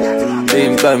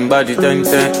 Same time body ten.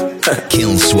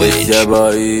 Kill switch. It's your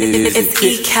boy. It's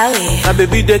E. Kelly. My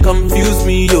baby they confuse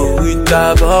me yo with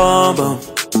that bomb bomb.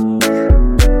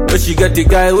 But she got the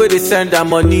guy where they send her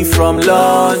money from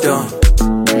London.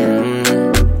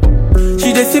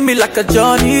 She they see me like a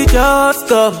Johnny just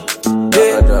come.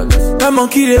 Yeah. My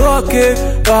monkey they walk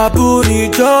it, baboon he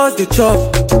just the chop.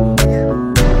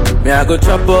 Me I go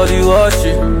chop all the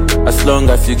washing, as long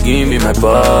as you give me my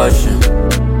passion.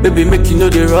 Baby make you know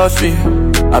they rush me,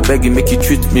 I beg you make you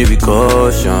treat me with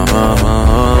caution.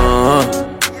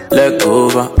 Leg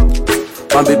over,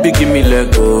 my baby give me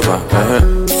leg over.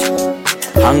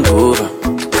 Hangover,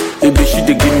 baby she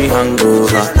dey give me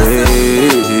hangover.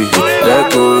 Hey,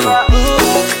 leg over,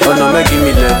 oh no make give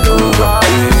me leg over.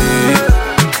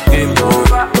 Hey, game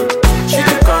over, she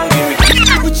dey come give me.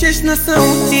 Kuchesh na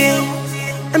sauti,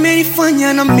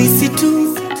 amenifanya na misi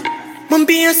tu.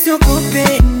 Mwambia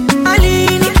siogope, Ali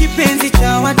ni kipenzi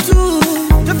cha watu.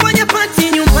 Tafanya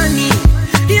party nyumbani,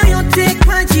 hiyo yote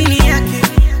kwa ajili yake.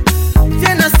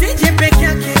 Tena sije peke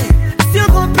yake,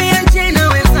 siogope anje na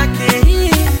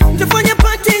wenzake. Tafanya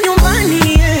party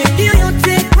nyumbani, hiyo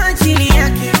yote kwa ajili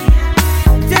yake.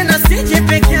 Tena sije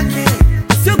peke yake,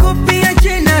 siogope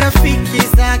anje na rafiki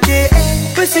zake.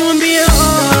 Basi mwambie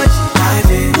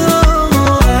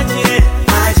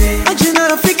aje, aje na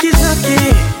rafiki zake.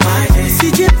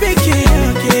 Sije peke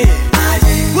yake,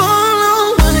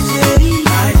 wolo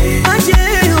aje,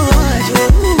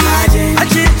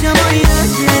 aje jamani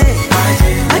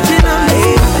aje na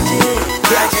me aje.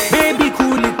 Baby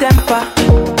cool it temper,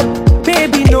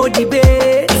 baby no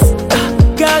debates.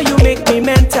 Girl you make me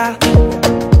mental,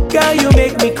 girl you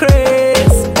make me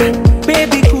crazy.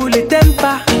 Baby cool it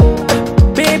temper,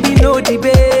 baby no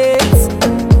debates.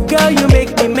 Girl you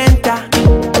make me mental,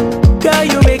 girl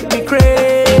you make me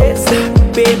crazy.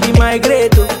 Baby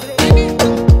migrate,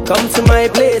 come to my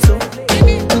place, oh.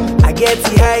 I get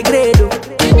the high grade, oh.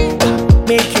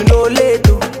 Make you no late,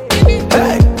 oh.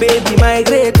 Hey, baby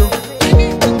migrate,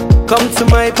 oh. Come to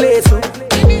my place, oh.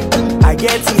 I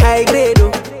get the high grade,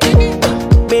 oh.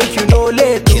 Make you no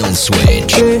late, oh. Kill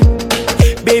switch. Hey,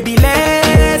 baby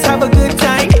let's have a good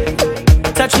time.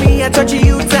 Touch me, I touch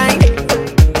you time.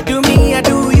 Do me, I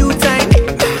do you time.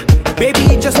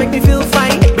 Baby just make me feel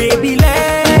fine. Baby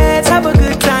let's have a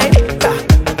good time.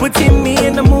 Putting me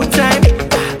in the mood time.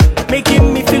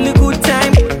 Making me feel a good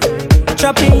time.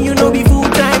 Chopping you know be full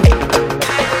time.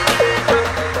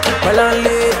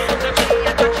 Balanle,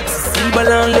 see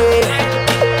balanle,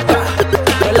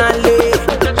 balanle,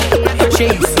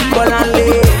 she's balanle,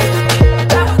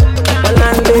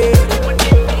 balanle.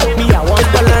 Me I want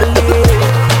balanle,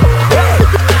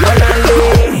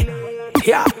 balanle.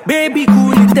 Yeah, baby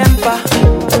cool the temper,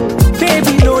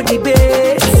 baby no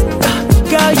debates.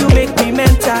 Girl you make me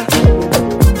mental,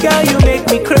 girl you make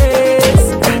me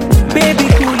crazy. Baby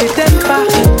cool the temper,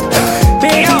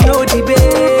 baby no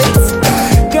debates.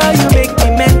 Girl you make me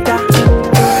mental,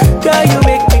 girl you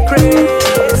make me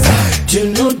crazy. You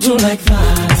know do like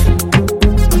that,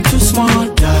 I'm too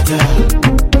smart, dada.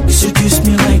 You seduce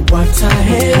me like what the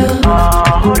hell,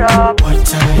 hold up, what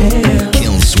the hell.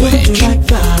 Kill switch. Don't do like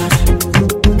that,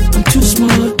 I'm too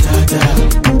smart, dada.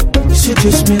 You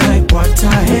seduce me like what the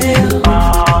hell,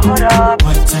 hold up,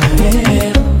 what the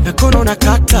hell. Nakono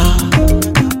nakata,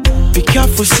 be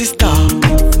careful sister.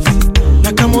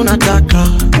 Na kama unataka,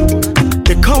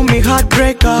 they call me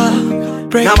heartbreaker.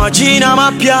 Na majina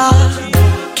mapya,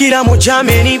 kila moja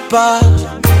amenipa.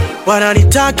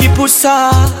 Wananitaki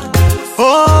pusa,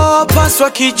 oh paswa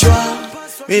kichwa.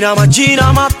 Mina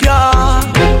majina mapya,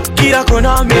 kila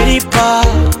kona amenipa.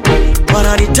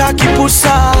 Wananitaki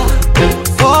pusa,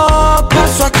 oh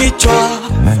paswa kichwa.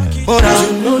 You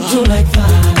know do like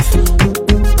that,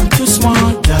 I'm too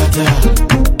smart, dada.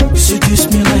 You seduce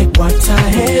me like what the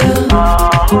hell,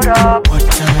 hold up, what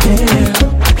the hell.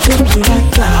 Don't do like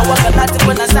that,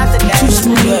 I'm too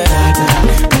smart, dada.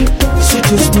 You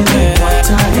seduce me like what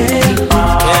the hell,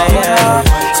 what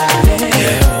the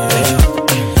hell.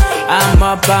 I'm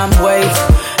up, I'm way.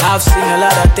 I've seen a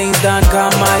lot of things done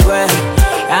come my way.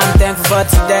 I'm thankful for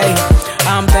today.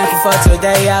 I'm thankful for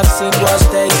today. I've seen worse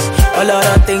days. A lot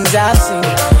of things I've seen.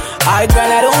 I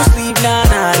grind, I don't sleep, nah,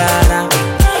 nah, nah, nah.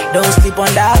 Don't sleep on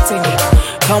that thing.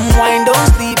 Come wine, don't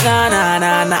sleep, nah, nah,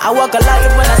 nah, nah. I work a lot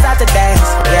when I start to dance.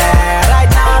 Yeah, right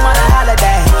now I'm on a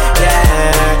holiday.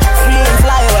 Yeah, free and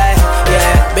fly away.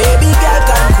 Yeah, baby girl,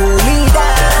 come cool me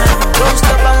down. Don't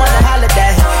stop, I'm on a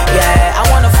holiday. Yeah, I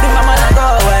wanna free my mind and go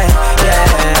away. Yeah,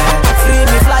 free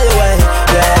me, fly away.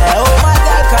 Yeah, oh my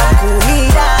God, come cool me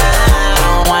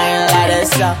down. Wine like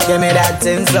this up, give me that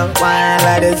thing up. Wine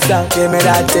like this up, give me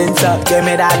that thing up. Give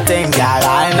me that thing, girl.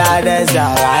 Wine like this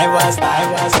up. I was.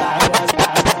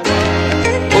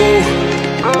 Ooh,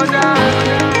 go down.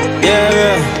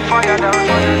 Yeah. Fire down.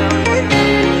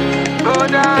 Go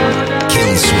down.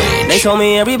 Kill switch. They told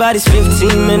me everybody's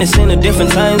 15 minutes in a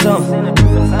different time zone.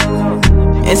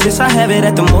 And since I have it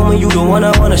at the moment, you the one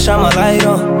I wanna shine my light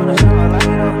on.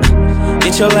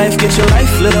 Get your life,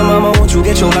 little mama, won't you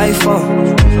get your life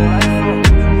on?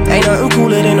 Ain't nothing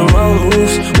cooler than the wrong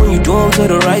moves when you do them to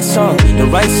the right song,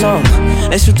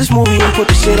 Let's shoot this movie and put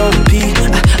the shit on repeat.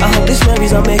 I hope these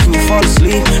memories are making you fall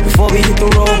asleep. Before we hit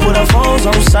the road, put our phones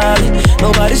on silent.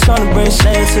 Nobody's trying to bring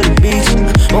sand to the beach.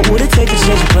 What would it take to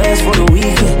change plans for the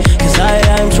weekend? Cause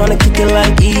I'm trying to kick it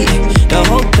like eating. The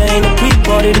whole thing, the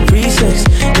pre-party, the pre-sex.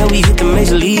 Then we hit the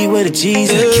major league with the G's.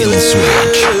 Kill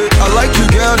switch. I like you,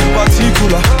 girl, in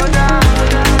particular.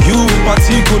 You in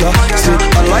particular. Say,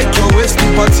 I like your waist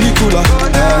in particular.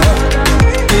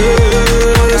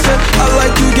 I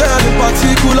like you, girl, in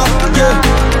particular. Yeah,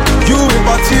 you in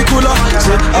particular.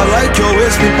 Say, I like your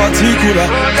waist in particular.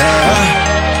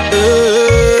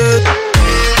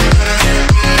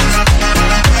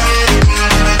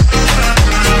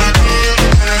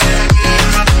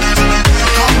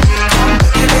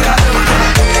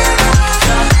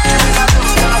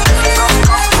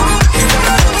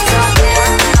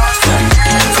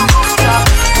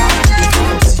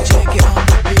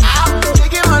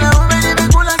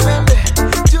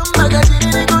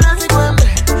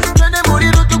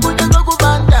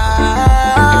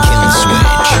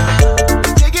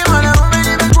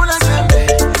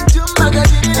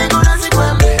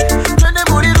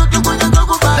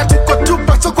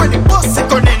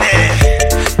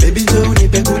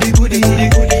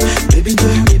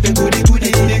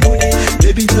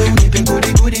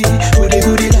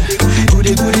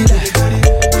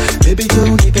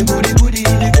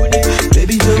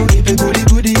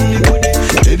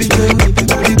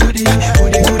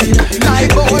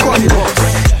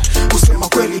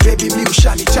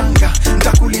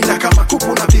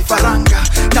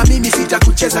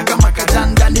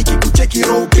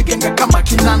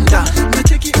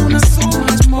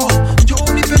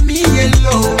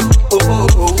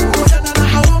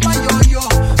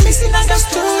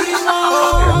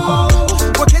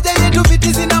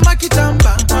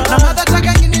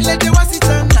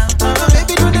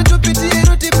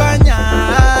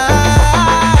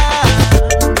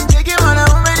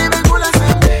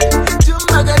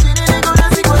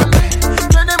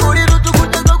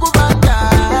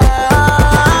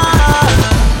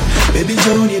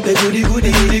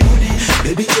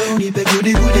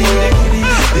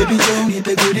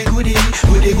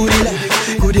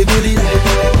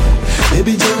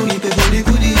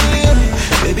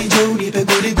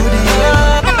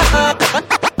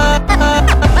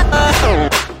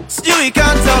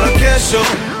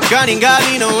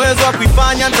 Ningali na uwezo wa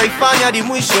kuifanya, nitaifanya hadi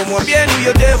mwisho. Mwambieni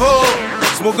huyo devo,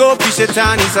 simogopi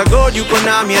shetani, sagodi yuko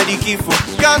nami hadi kifo.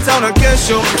 Kansa una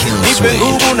kesho, nipe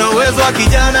nguvu na uwezo wa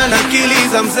kijana na akili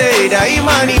za mzee.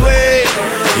 Daima niwe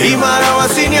imara,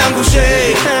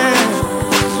 wasiniangushe.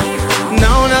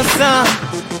 Naona saa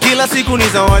kila siku ni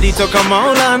zawadi toka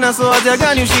Maulana, so haja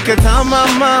gani ushike tama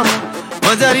mama,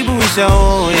 majaribu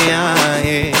ishaoya.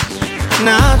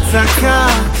 Nataka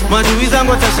maadui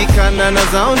zangu watashikana na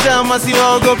zao njama,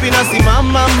 siwaogopi na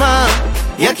simama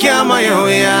ya kiama yao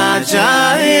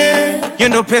yajaye.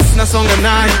 Yendo pesi na songa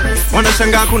naye,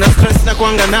 wanashangaa kuna stress na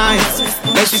kuanga naye.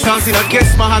 Naishi sansi na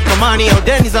kesi mahakamani, au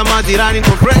deni za majirani,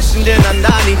 progression dena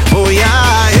ndani. Oh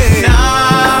yeah, na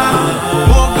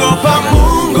wogopa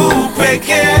Mungu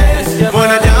pekee.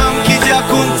 Mwanadamu kija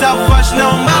kuntafash,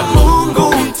 naomba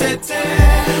Mungu mtete.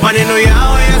 Maneno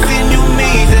yao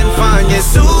yasinyumize, nifanye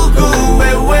sugu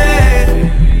wewe.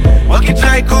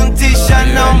 Wakitry kuntisha,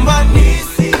 naomba nisi.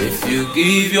 If you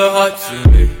give your heart to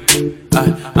me,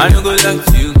 I no go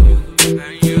let you go.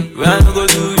 I no go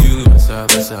do you,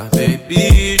 basa,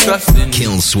 baby, trust in me.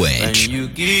 Kill switch. When you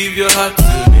give your heart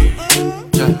to me,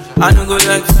 I no go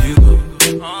let you go.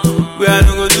 I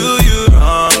no go do you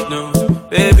wrong, no,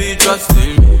 baby, trust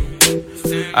in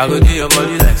me. I go do your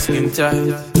body like skin tight.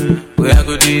 Where I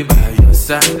go do it by your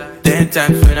side. 10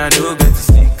 times when I don't get to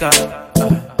sneak out.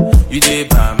 You did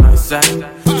by my side.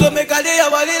 So make I do your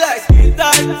body like skin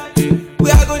tight.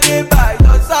 Where I go do it by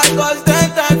your side. Cause 10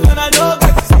 times when I don't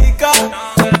get to sneak out.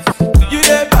 You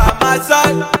did by my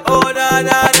side. Oh na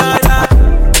na na na.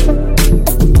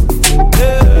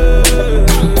 Hey,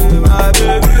 my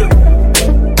baby.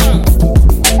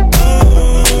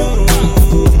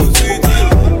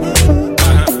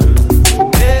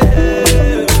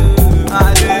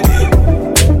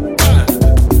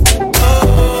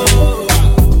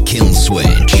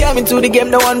 To the game,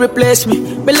 no one replace me.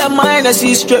 Me love my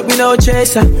energy straight, me no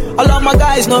chaser. All of my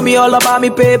guys know me all about me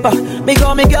paper. Me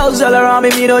call me girls all around me,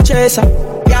 me no chaser.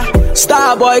 Yeah,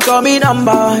 star boy call me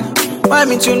number one. When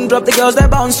me tune drop, the girls they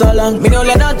bounce along. Me no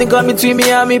let nothing come between me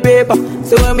and me paper.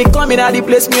 So when me come in at the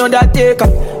place, me undertaker.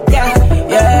 Yeah,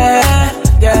 yeah,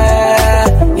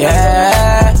 yeah,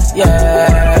 yeah,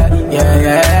 yeah, yeah,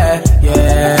 yeah,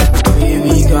 yeah.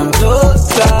 Baby, come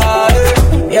closer.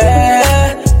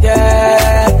 Yeah,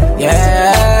 yeah,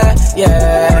 yeah,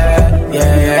 yeah,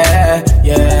 yeah,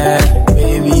 yeah.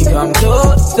 Baby, come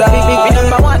closer. Be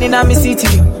number one in my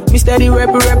city. Me steady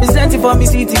representing for me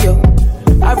city, yo.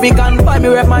 African boy, me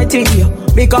rep my thing, yo.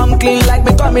 Me come clean like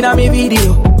me coming on me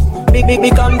video.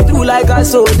 Me come through like a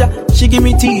soldier. She give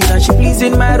me tea and she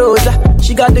pleasing my rosa.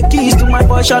 She got the keys to my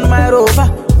Porsche and my Rover.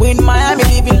 We in Miami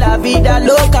living la vida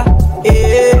loca.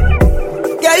 Yeah,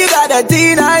 yeah, you got that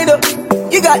teen, I know.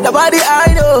 You got the body,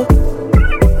 I know.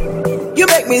 You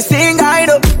make me sing, I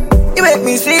know. You make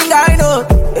me sing, I know.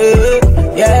 Yeah,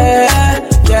 yeah,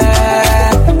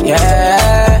 yeah,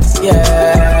 yeah,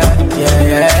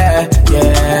 yeah,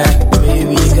 yeah.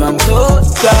 Baby, come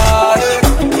closer.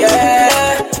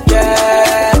 Yeah, yeah,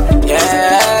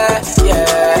 yeah,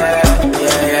 yeah,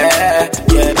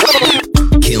 yeah.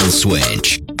 Kill switch.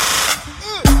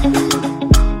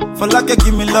 For like you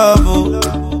give me love, oh.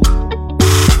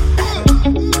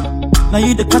 Now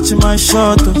you the catching my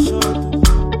shot, oh.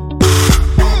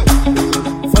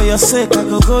 For your sake, I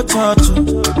go church, oh.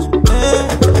 Hey.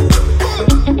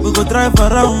 We go drive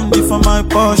around for my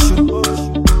Porsche.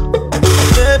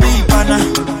 Baby, pana,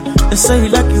 they say you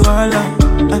like you all,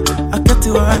 I get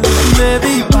you all.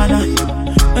 Baby, pana,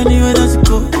 anywhere that you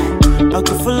go, I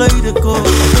can follow you to go.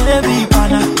 Baby,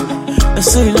 pana, they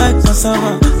say you like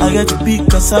cassava, I get to big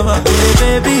cassava.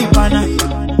 Hey, baby, pana,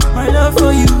 my love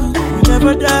for you will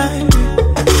never die.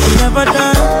 Never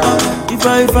die, if I,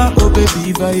 oh baby,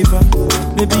 if I,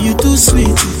 baby you too sweet,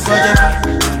 if I,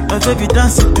 oh baby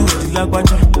dance it to the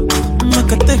lagwaja,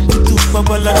 make a take you to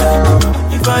Babala,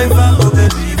 if I, oh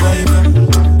baby, if I,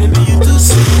 baby you too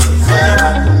sweet, if I,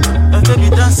 oh baby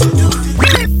dance it to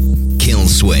the Kill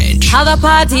switch. How the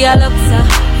party I look, sir.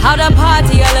 How the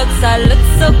party I look, sir. Look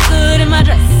so good in my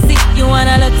dress. See you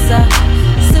wanna look, sir.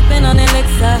 Sipping on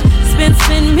elixir,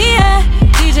 spin me, yeah.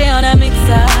 DJ on a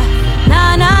mixer.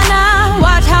 Nah, nah, nah,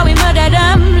 watch how we murder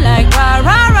them like rah,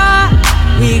 rah, rah.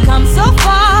 We come so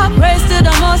far, praise to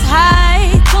the most high.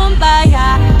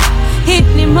 Kumbaya, hit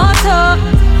me moto,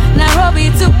 Nairobi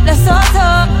to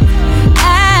Lesotho.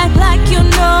 Act like you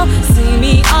know, see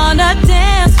me on the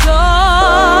dance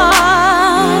floor.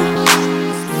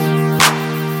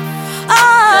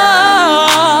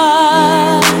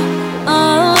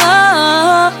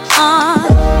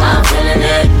 I'm feeling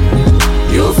it,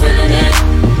 you feeling it.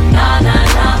 Nah, nah,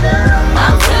 nah.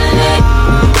 I'm feeling it,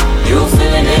 you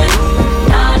feeling it.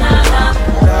 Nah, nah, nah.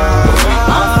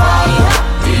 On fire,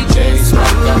 DJ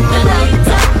smoke up the night.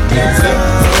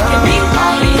 Taking me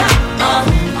higher.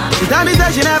 She tell me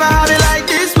that she never have it like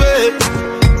this way.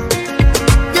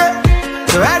 Yeah.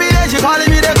 So every day she calling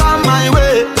me to come my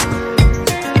way.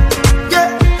 Yeah.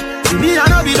 To me I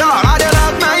know be dog, I dey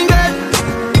love my girl.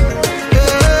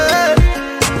 Yeah.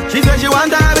 She said she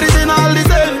want everything all the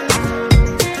same.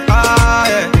 Ah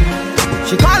yeah.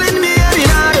 She calling me every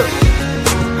night.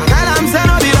 I tell I'm saying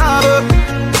no be love.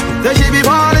 Say she be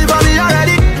falling for me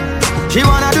already. She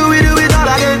wanna do it all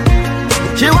again.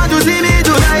 She want to see me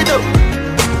tonight.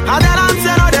 I tell I'm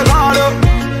saying no they call.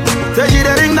 Say she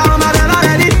dey ring down my bell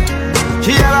already.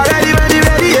 She ever ready,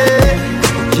 yeah.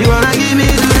 She wanna give me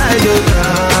tonight.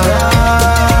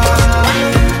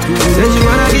 Say she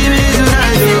wanna give me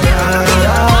tonight.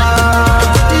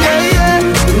 Yeah, yeah.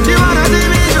 She wanna see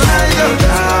me tonight.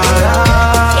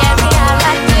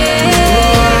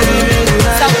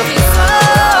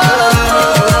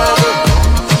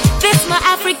 This my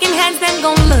African hands, them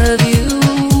gon' love you.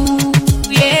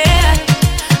 Yeah,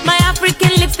 my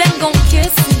African lips, them gon'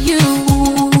 kiss you.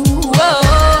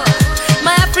 Whoa.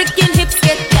 My African hips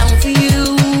get down for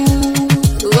you.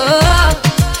 Whoa.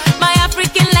 My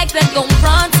African legs, them gon'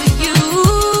 run to you.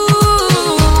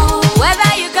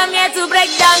 Whether you come here to break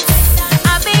dance,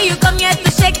 I mean you come here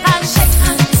to shake hands.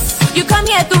 You come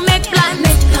here to make plans.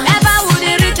 Never would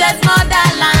it reach a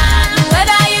motherland.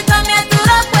 Whether you come here to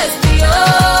rock with me,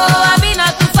 I mean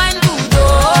not to find good,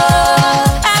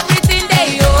 everything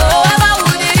they ever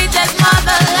would it reach a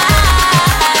motherland.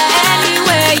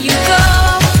 Anywhere you go,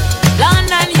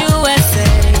 London, USA,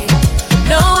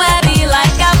 nowhere be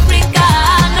like Africa,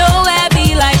 nowhere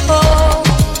be like home.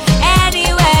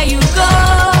 Anywhere you go,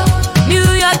 New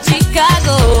York,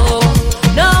 Chicago,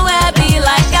 nowhere be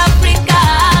like Africa,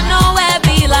 nowhere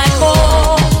be like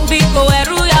home. Biko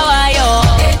eruya wayo,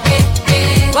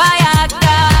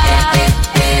 wayaka,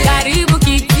 karibu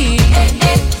kiti,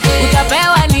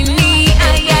 utapewa nini?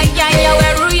 Ayayaya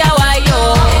weruya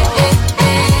wayo,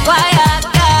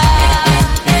 wayaka,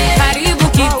 karibu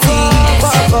kiti,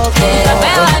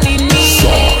 utapewa nini?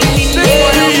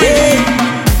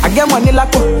 I get money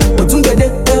like Otungede.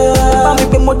 Bami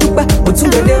pe mo dupe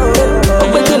Otungede.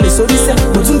 Ogbekele sori se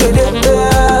Otungede.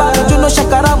 Bami jono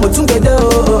shakara Otungede.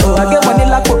 I get money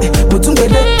like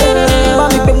Otungede.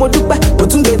 Bami pe mo dupe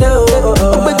Otungede.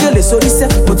 Ogbekele sori se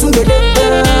Otungede.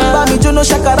 Bami jono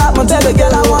shakara mo tell the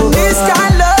girl I want this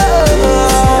kind love.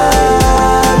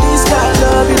 This kind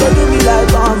love you don't do me like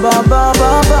bam bam bam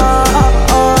bam bam.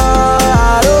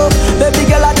 Baby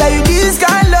girl I tell you this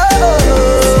kind love.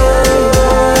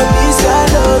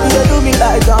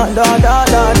 Da da da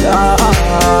da da.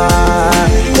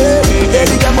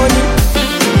 Baby, get money.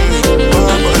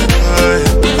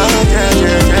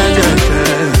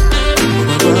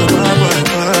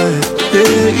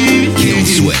 Kill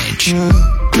switch.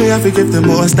 May I forgive the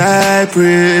most I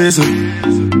praise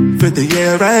for the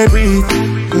air I breathe,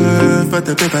 for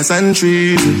the papers and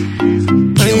trees.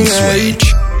 Kill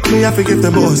switch. May I forgive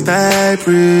the most I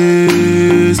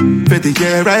praise for the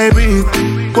air I breathe,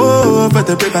 oh, for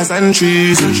the papers and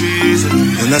trees.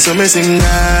 And that's what me sing,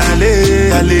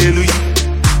 hallelujah,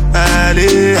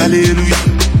 hallelujah,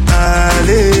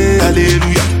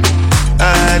 hallelujah,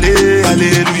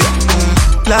 hallelujah.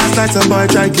 Last night some boy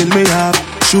tried kill me up,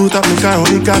 shoot up my car,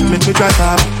 only got make me drive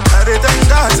up. Every time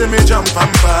God see me jump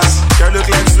and pass, girl look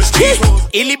like Swiss cheese.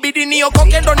 Ilibidi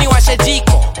niokoke ndo niwashe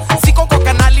jiko, siko kwa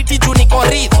kanaliti juu niko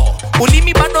ridho.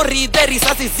 Ulimi bado ridhe,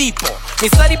 risasi zipo,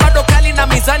 mistari bado kali na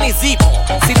mizani zipo.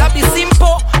 Silabi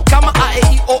simple kama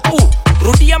A-E-I-O-U,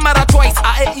 rudia mara twice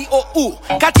A-E-I-O-U.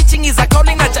 Kati chingi za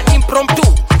kauli na cha impromptu,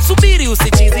 subiri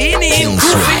usichizi ini.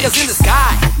 Two fingers in the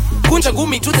sky, kunja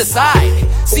ngumi to the side.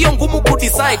 Sio ngumu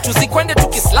kudecide, tuzikwende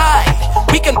tukislide.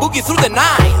 We can boogie through the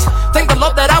night, thank the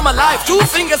Lord that I'm alive. Two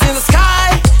fingers in the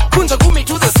sky, kunja ngumi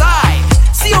to the side.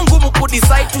 Sio ngumu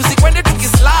kudecide, tuzikwende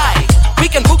tukislide. We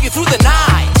can boogie through the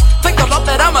night, thank the Lord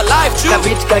that I'm alive.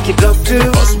 Kabit kaki drop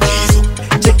too,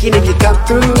 check in if you come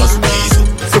through.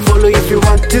 So follow if you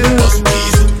want to,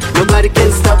 nobody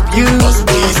can stop you.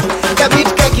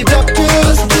 Kabit kaki drop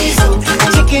too,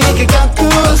 check in if you come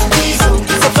through.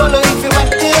 So follow if you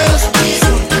want to,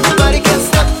 nobody can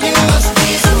stop you.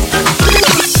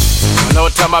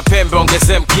 Wanaota mapembe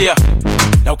ongeze mkia,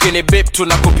 na ukini bip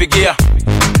tunakupigia.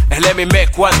 And let me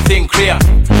make one thing clear,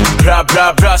 bra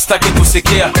bra bra staki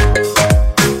kusikia.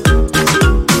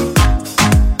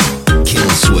 Kill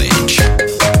switch.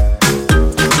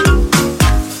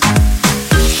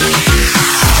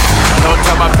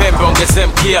 Wanaota mapembe ongeze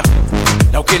mkia,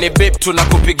 na ukini bip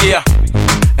tunakupigia.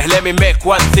 And let me make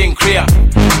one thing clear,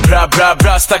 bra bra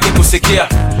bra staki kusikia.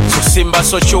 So simba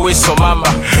so chui so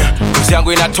mamba, uzi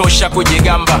yangu inatosha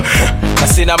kujigamba, na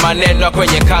sina maneno ya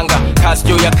kwenye kanga. Kazi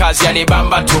juu ya kazi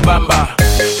yanibamba tubamba.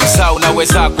 Saa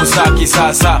unaweza kuzaa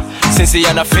kisasa, sisi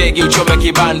yana fegi uchome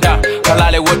kibanda.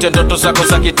 Kalale wote ndoto zako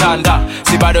za kitanda,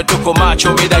 si bado tuko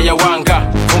macho mida ya wanga.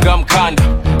 Funga mkanda,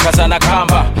 kaza na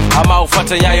kamba, ama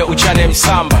ufate nyayo uchane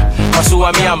msamba.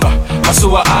 Masua miamba,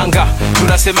 masua anga,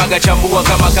 tunasemaga chambua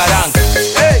kama karanga.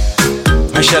 Hey!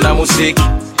 Maisha na muziki,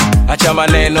 acha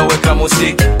maneno weka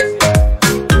muziki.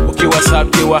 Ukiwa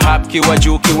sub, kiwa hap, kiwa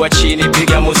juu, kiwa chini,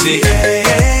 piga muziki.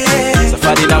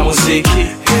 Safari na muziki,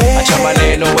 acha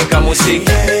maneno weka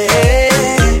muziki.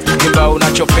 Kimba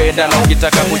unachopenda na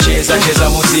ukitaka kucheza, cheza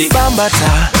muziki.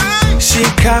 Bambata,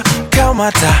 shika,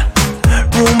 kamata,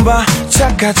 rumba,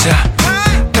 chakacha,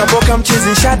 kaboka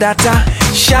mchezi shadata,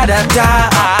 shadata.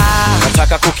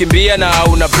 Nataka kukimbia na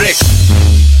una break,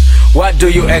 what do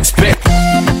you expect?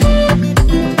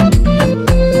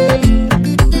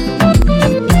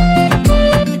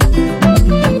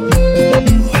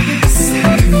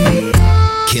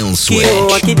 Kill switch. Kio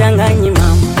wakidanganyi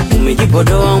mama,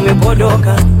 umejipodoa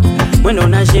umepodoka, mwendo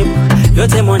na shape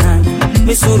yote mwanana,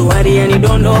 misuruari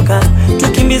yanidondoka,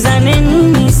 tukimbizane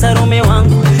nini Salome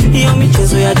wangu, hiyo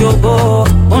michezo ya jogo,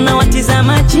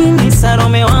 unawatizama chini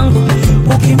Salome wangu,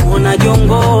 ukimwona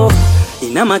jongo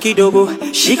inama kidogo,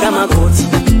 shika magoti,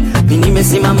 mimi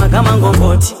nimesimama kama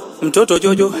ngongoti, mtoto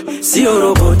Jojo sio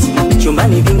roboti,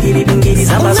 chumbani vingiri vingiri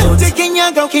saba zote.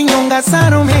 Unantekenyaga ukinyonga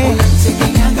Salome,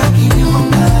 unantekenyaga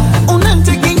ukinyonga,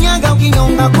 unantekenyaga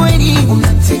ukinyonga kweli,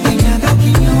 unantekenyaga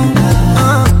ukinyonga.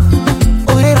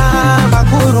 Orera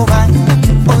bakuruba,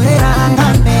 orera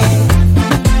ngame,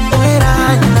 orera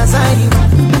nazariwa,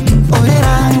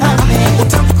 orera ngame.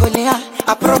 Utamkolea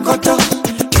aprokoto,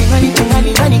 tingali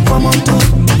ndani kwa moto,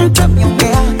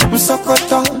 mtamyongea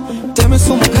msokoto,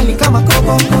 temesumu kali kama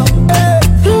koboko.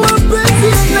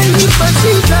 Mapenzi yananipa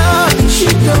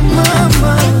shida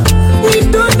mama,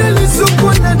 nidonda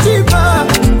lisuko na tiba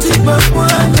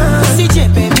bwana. Usije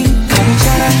baby,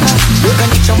 kanicharanga,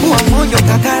 ukanichambua moyo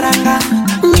kakaranga.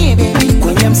 Nie baby,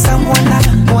 kwenye msamwana,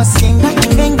 wasinga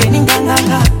ngenge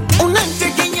ninganganga.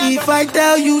 Unantekenyaga. If I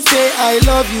tell you say I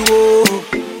love you, oh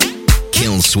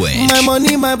Kill Switch. My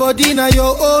money, my body, now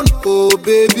your own, oh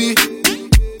baby.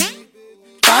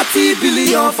 30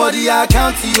 billion for the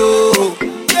account, yo.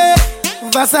 Yeah.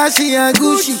 Versace and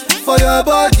Gucci for your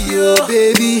body, oh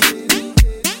baby.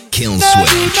 Kill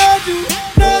Switch.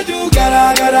 No do,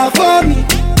 gotta for me.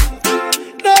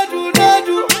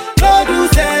 No do,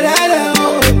 say that,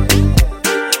 oh.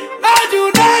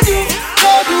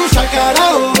 No do, shakara,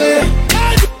 oh, eh.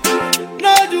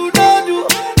 No do,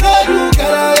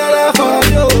 gotta for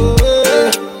you, eh.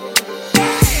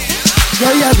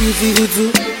 Girl, you're beautiful too.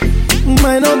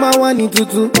 My number one in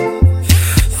tutu.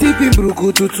 Sipping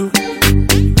bruku tutu.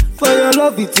 For your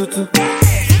love it tutu.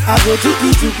 I go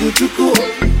chuku.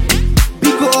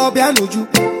 Biko obianuju.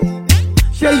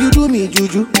 Say you do me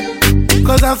juju.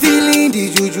 Cause I'm feeling the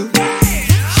juju.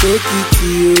 Shake it to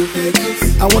you.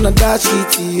 I wanna dash it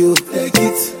to you. Take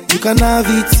it. You can have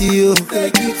it to you.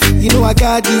 Take it. You know I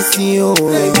got this in you.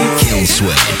 Kill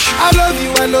Switch. I love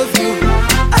you.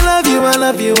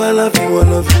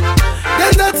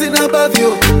 There's nothing above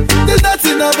you.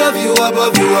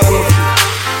 Above you.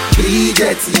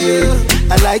 Bridget, you.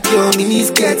 I like your mini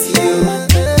skirt, you.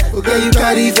 Okay, you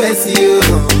carry fancy, you.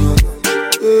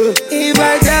 If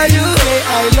I tell you, hey,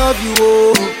 I love you,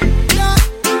 oh.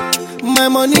 My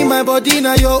money, my body,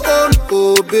 now your own,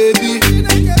 oh baby.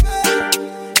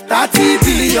 30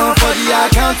 billion for the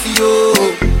account, yo.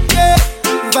 Yeah.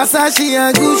 Versace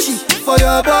and Gucci for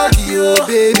your body, oh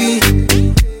baby.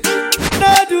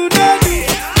 No do,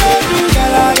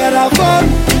 gotta for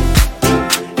me.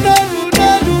 No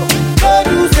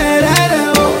do, say that,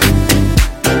 oh.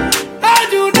 No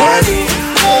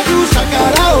do,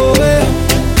 shakara, oh, eh.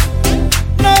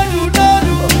 No do,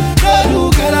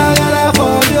 gotta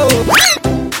for you.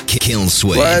 Kill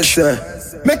Switch. What's that?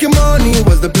 Making money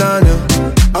was the plan,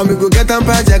 and we go get on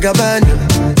Project Gabbana.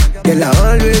 Girl, I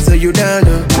always hold you down,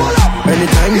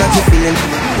 anytime that you feeling.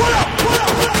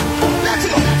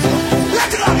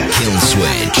 Kill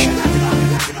Switch.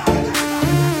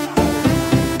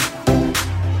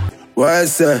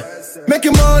 What's that?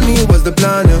 Making money was the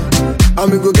plan,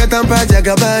 and we go get on Project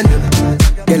Gabbana.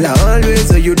 Girl, I always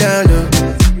hold you down,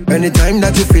 anytime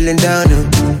that you feeling down.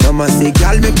 Mama say,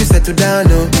 girl, make you settle down.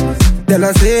 Tell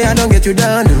her say I don't get you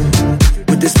down.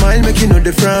 With the smile, make you know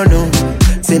the frown.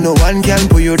 Say no one can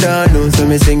pull you down. So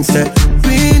me sing say,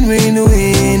 win, win,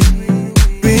 win,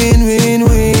 win, win,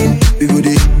 win. We go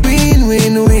the win,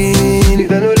 win, win. You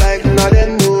don't know like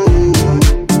nothing more.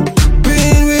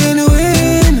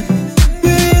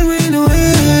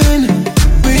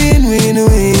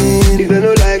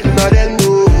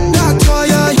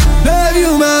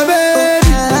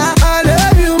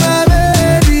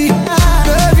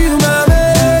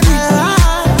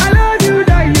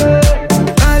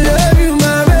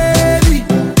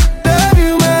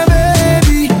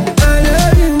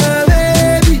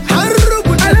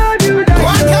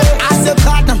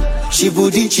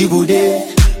 Chibude,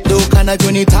 do kana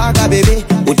joni taga bebe,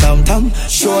 utamtam,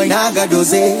 show inaga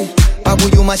doze, babu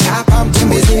yuma shaka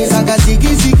mtembeze, zaga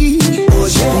zigi zigi,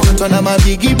 mtoto na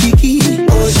mabigi bigi,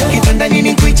 kitanda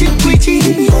nini kwichi,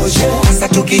 asa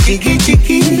tuki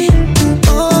jigi.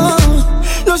 Oh,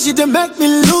 no she done make me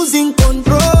losing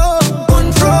control.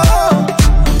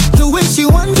 The way she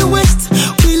want the waist,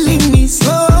 killing me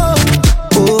slow.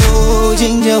 Oh,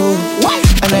 ginger,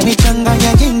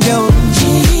 ananichanganya ginger.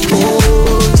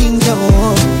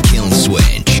 Kill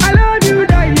Switch. I love you,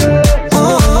 Dayo.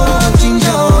 Oh,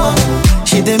 ginger.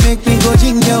 She dey make me go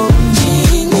ginger.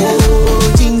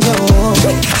 Oh, ginger.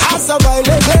 Asa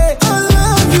baile, I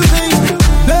love you, baby.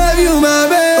 Love you,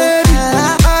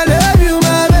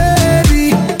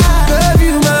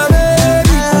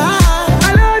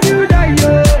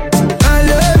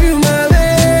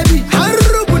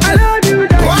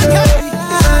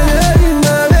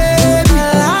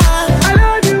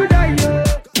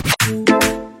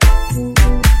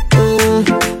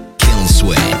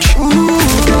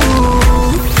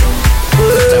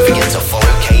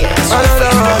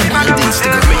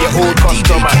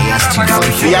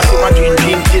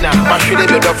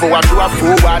 before I do a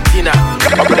forward dinner.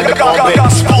 Up in the combat.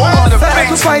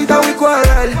 To fight and we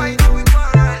quarrel.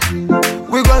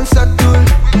 We gon' settle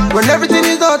when everything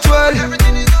is not well.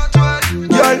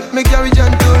 Girl, me carry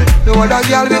gentle. No other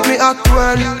girl with me act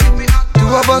well.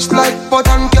 Two of us like pot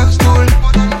and capsule.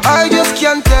 I just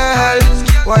can't tell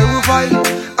why we fight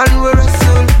and we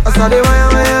wrestle. I saw the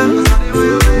fire.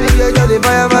 Me get the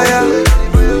fire. I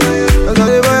saw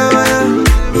the fire.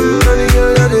 Me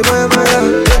get the fire.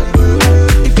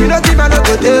 If you not give me no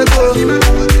go take go.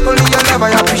 Only your love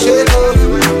I appreciate go.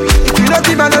 If you not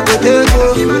give me no go take go.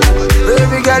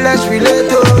 Baby girl, let's relate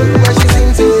to what she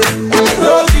sings to.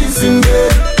 No kissing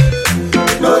bed,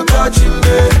 no touching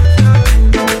bed,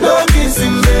 no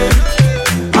kissing bed,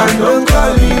 and don't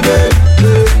call me bed.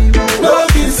 No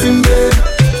kissing bed,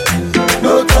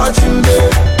 no touching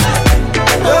bed,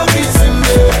 no kissing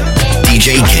bed.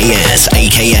 DJ KS,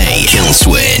 aka Kill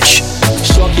Switch.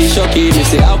 Shocky, me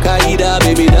say Al Qaeda,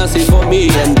 baby dancing for me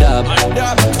and up.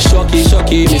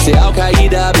 Shocky, me say Al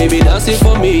Qaeda, baby dancing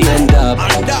for me and up.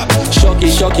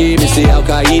 Shocky, me say Al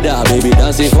Qaeda, baby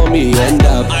dancing for me and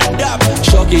up.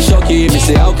 Shocky, me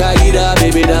say Al Qaeda,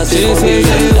 baby dancing for me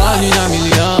and up. One in a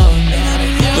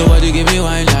million, nobody give me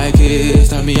wine like this.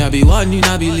 Tell me I be one in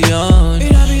a billion.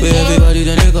 Where everybody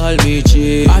then they call me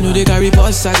cheap. I know they carry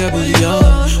posts like a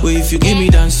billion. Where if you give me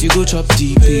dance, you go chop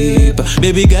deep.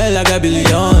 Baby girl, I got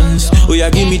billions. Oh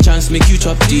yeah, give me chance, make you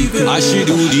chop deep. As she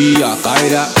do the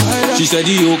Al-Qaeda, she said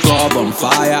the whole club on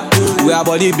fire. We our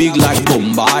body big like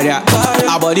Bombardier.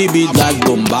 Our body big like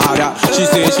Bombardier. She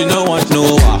say she no want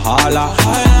no Wahala.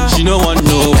 She no want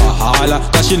no Wahala.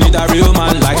 Cause she need a real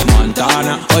man like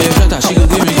Montana. Oh yeah, shut her, she could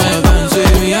give me kind of pants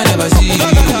with me, I never see.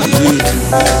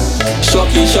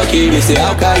 Shocky, me say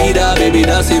Al Qaeda, baby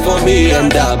dancing for me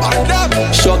and up.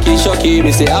 Shocky,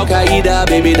 me say Al Qaeda,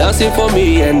 baby dancing for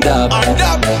me and up.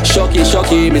 Shocky,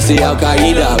 me say Al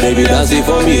Qaeda, baby dancing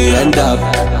for me and up.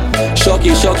 Shocky,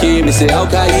 me say Al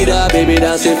Qaeda, baby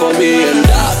dancing for me and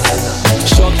up.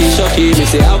 Shocky, me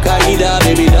say Al Qaeda,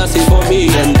 baby dancing for me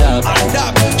and up.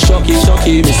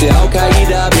 Shocky, me say Al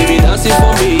Qaeda, baby dancing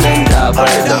for me and up.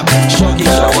 Shocky,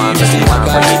 me say Al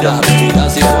Qaeda, baby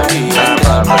dancing for me and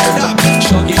up.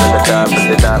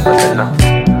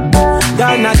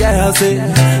 Ghana girl say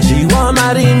she want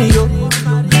marry me yo.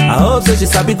 I hope so she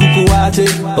sabi kukuwache.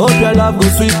 Hope your love go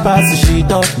sweet past the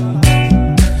sheet up.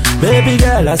 Baby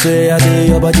girl, I say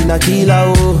your body na killer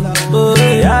oh. Oh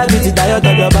yeah, I get it tired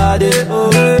of your body. Oh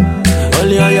yeah,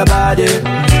 only on your body.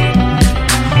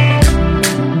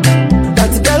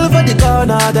 That girl for the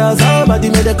corner, there's somebody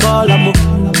made a call I'm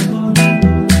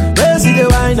see the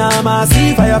wine, I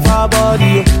see fire for her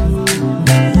body oh.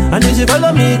 And if you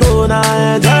follow me, go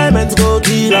now, enjoyment go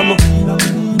kill 'em.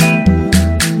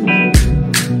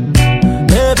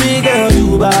 Baby girl,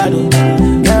 you bad,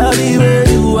 girl, the way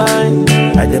you whine,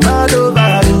 I demand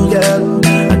over you, girl,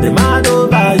 I demand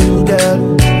over you,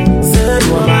 girl. Say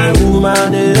you are my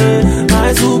woman,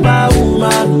 my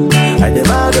superwoman, I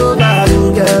demand over you,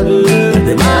 girl, I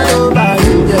demand over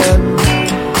you, girl.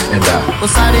 Ó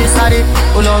sáré,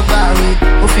 ó lọ gbàwé,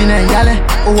 ó fi Nàìjálẹ̀,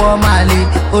 ó wọ Màlé,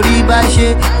 orí bá ṣe,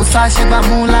 ó sáṣẹ́ gbà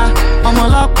múlá, ọmọ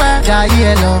ọlọ́pẹ́ jayé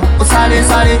ẹ lọ. Ó sáré,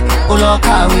 ó lọ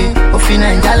kàwé, ó fi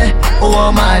Nàìjálẹ̀, ó wọ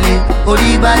Màlé,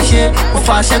 orí bá ṣe, ó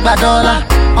fàṣẹ gbà dọ́là,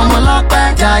 ọmọ ọlọ́pẹ́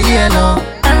jayé ẹ lọ.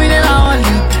 Everyday na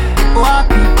only, ó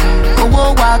happy, owó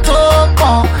wà tó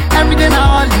pọ̀. Everyday na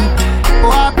only, ó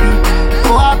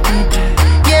happy,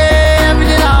 yeah.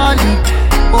 Everyday na only,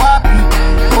 ó happy,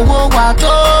 owó wà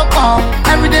tó pọ̀.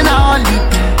 Everyday na only,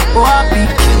 ó happy,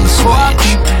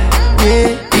 yeah.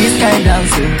 This kind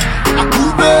dancing,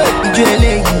 Akube, ijó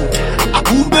eléyìí,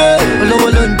 Akube, olówó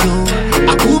ló ń jó,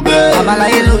 Akube,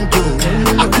 babaláyé ló ń jó,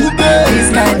 Akube. This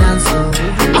kind dancing,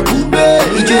 Akube,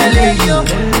 ijó eléyìí,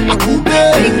 Akube,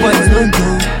 big boys ló ń jó,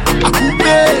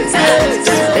 Akube.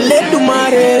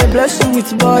 Elédùmarè bless you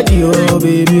with body, oh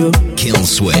baby, oh. Kill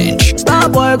Switch.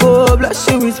 Starboy go bless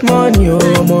you with money,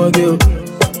 oh my girl.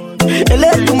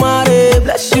 Elédùmarè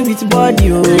bless you with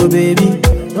body, oh baby.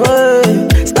 Oh,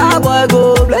 Starboy go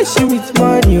bless you with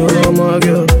money, oh my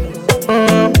girl.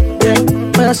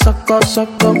 Yeah, suck up,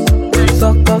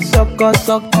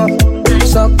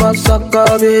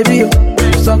 baby.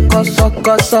 Suck.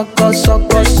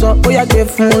 Oh yeah,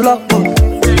 give me lock. Oh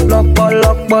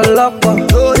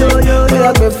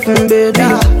yeah, give me baby.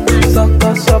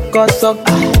 Suck.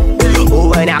 Oh,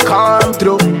 when I come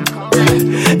through,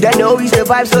 they know we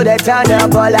survive, so they turn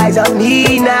up all eyes on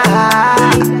me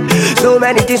now. So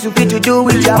many things we fit to do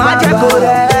with your magic, go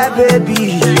there,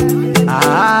 baby.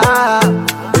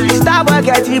 Starboy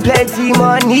getting plenty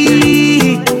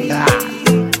money.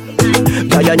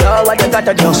 you know what I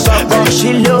gotta do.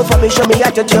 She love for me, show me how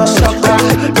to do. No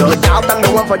doubt I'm the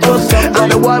one for you. I'm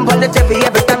the one for the TV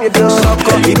every time you do.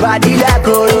 The body like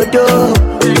a do.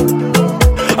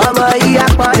 I'm a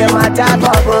yak for the matter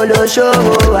for the show.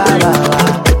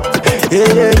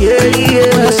 Yeah, yeah,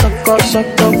 yeah. Suck up,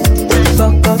 suck up.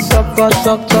 Suck up, suck up,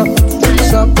 suck up.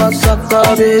 Suck up, suck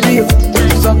up, baby.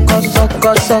 Suck up, suck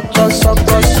up, suck up, suck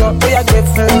up, suck up. We are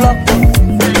getting lock up.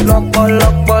 Lock up,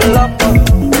 lock up, lock up.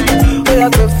 We are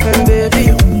getting, baby.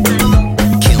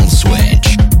 Kill switch.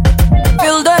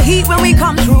 Feel the heat when we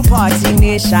come through Party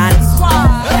Nation.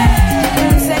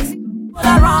 Sexy people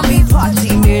around me,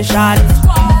 Party Nation.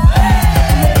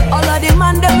 All of them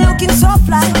and them looking so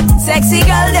fly. Sexy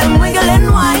girl, them wiggle and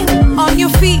wine. On your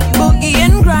feet, boogie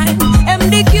and grind.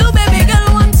 MDQ, baby girl,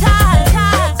 one time.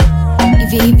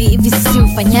 Hivi si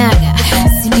ufanyaga,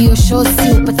 si ndio show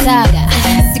si upataga,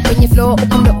 si kwenye flow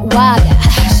upundo uwaga,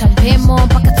 shampemo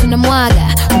mpaka tunamwaga,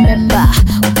 remember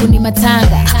ukuni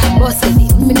matanga, boss lady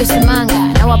mimi ndo semanga,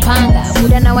 na wapanga,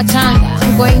 muda na wachanga,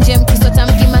 mko nje mkisota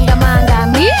mkimangamanga,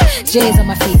 me, J's on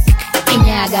my feet,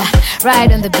 kinyaga,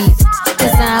 ride on the beat,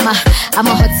 tazama, I'm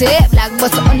a hot tip, black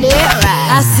butter on the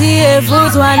ride. I see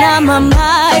evuzwa na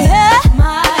mama, yeah,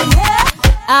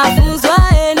 afuzwa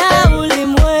na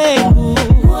ulimwengu,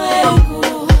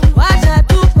 wacha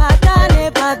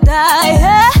tupatane pataye,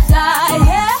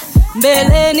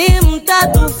 mbeleni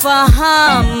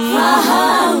mtatufahamu,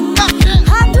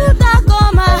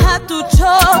 hatutakoma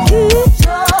hatuchoki,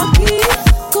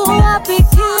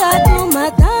 kuwapikia tu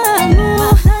matamu,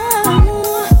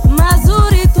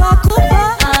 mazuri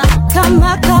twakupa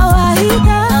kama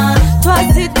kawaida,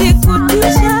 twazidi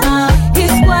kutisha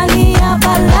Hispania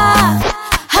bala.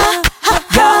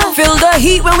 Feel the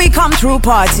heat when we come through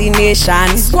Party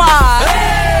Nation. Squad.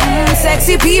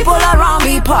 Sexy people around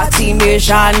me, Party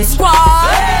Nation.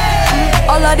 Squad.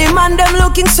 All of them and them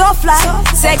looking so fly.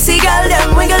 Sexy girl,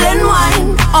 them wiggle and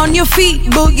wine. On your feet,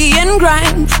 boogie and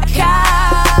grind.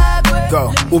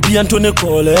 Go. Obi Antone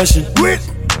Coalition.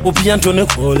 Obi Antone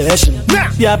Coalition.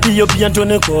 Yapi Obi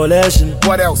Antone Coalition.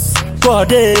 What else?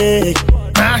 Kode.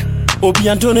 Obi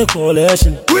Antone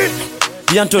Coalition.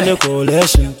 Obi Antone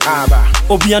Coalition.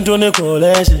 Obi Antone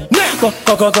Coalition.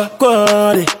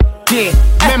 Kode.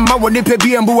 Memma woni pe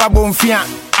bi embu abonfia.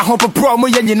 Ahopo pro mo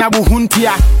ye nyina bu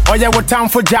huntia. Oye wo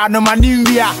tamfo ja no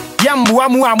manimvia. Yambu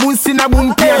amu amunsi na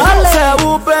bumpia. Se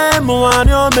upe mo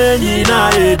anyo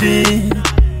menyina edi.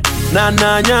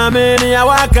 Nana nyame ni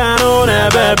awakano ne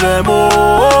bebe mo.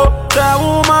 Se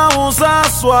uma usa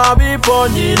swabi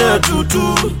ponyine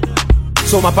tutu.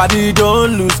 So my party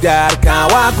don't lose God,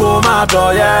 can't walk home out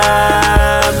of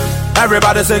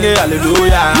everybody singing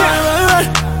hallelujah,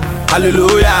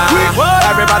 hallelujah.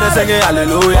 Everybody singing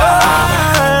hallelujah,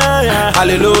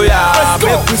 hallelujah.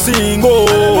 Make we sing,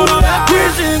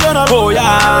 oh yeah, I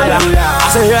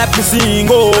say happy sing,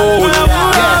 oh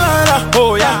yeah,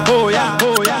 oh yeah, oh yeah,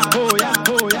 oh yeah, oh yeah,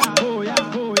 oh yeah, oh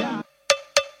yeah, oh yeah.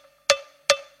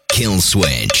 Kill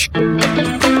switch.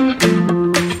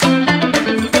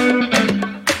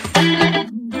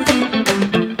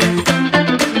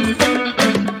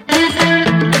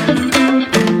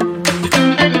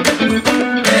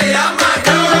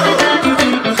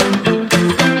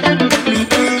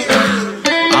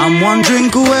 One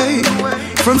drink away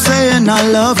from saying I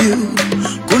love you.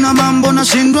 Kuna mambo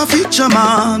nashindwa ficha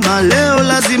mama, leo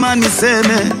lazima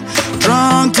niseme.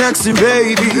 Drunk texting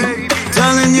baby,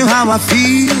 telling you how I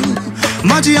feel.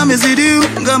 Maji yamezidi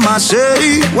unga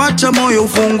masheri, wacha moyo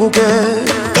ufunguke.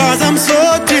 Cause I'm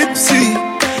so tipsy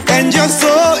and you're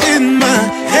so in my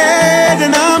head,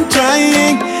 and I'm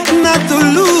trying not to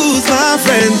lose my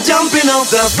friend. Jumping off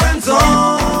the friend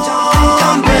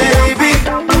zone, baby.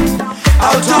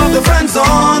 Out of the friend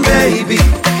zone, baby.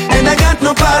 And I got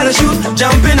no parachute.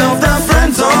 Jumping off the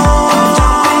friend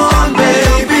zone,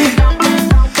 baby.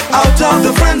 Out of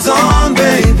the friend zone,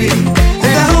 baby. And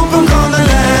I hope I'm gonna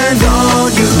land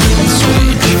on you.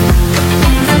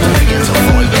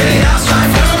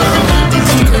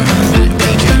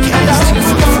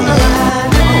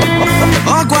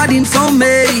 Awkward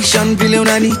information, vile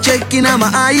unanicheki na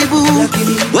maaibu.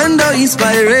 Wendo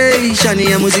inspiration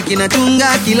ya muziki natunga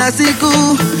kila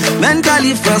siku.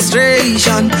 Mentally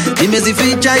frustration,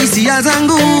 nimezificha hisia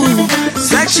zangu.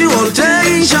 Sexual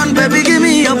tension, baby give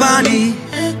me your body.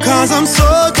 Cause I'm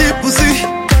so tipsy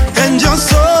and you're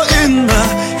so in my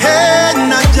head.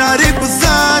 Najaribu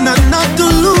sana not to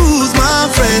lose my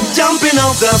friend. Jumping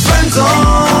off the friend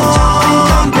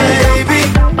zone, baby.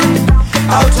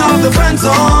 Out of the friend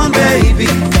zone, baby.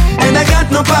 And I got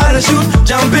no parachute.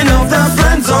 Jumping off the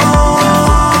friend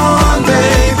zone,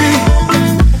 baby.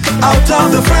 Out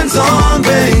of the friend zone,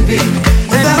 baby.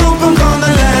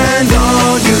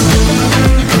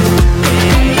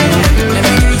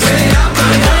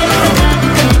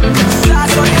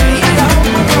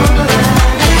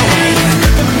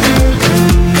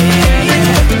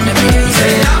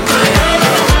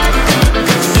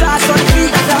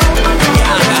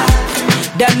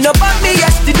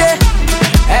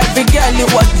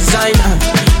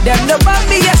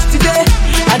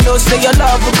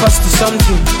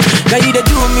 something. Now you they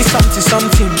do me something.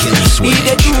 You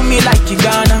they do me like you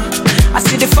gonna. I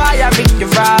see the fire in your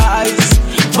eyes,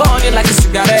 burning like a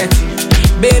cigarette.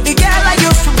 Baby girl, are you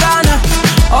from Ghana?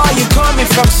 Or you coming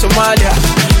from Somalia?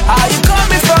 Are you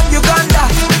coming from Uganda?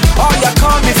 Or you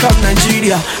coming from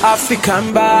Nigeria?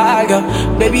 African bagger.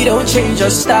 Baby, don't change your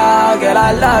style, girl.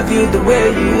 I love you the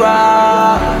way you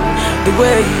are, the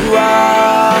way you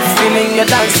are. Feeling your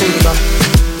dancing, girl.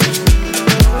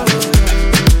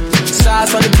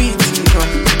 Stars on the beat, girl.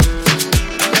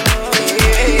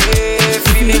 Yeah,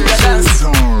 feeling your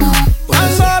dancing.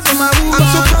 I'm so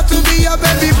proud to be your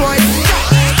baby boy.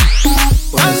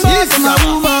 I'm so proud to my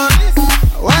woman.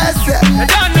 What's that? I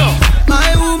don't know.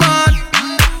 My woman,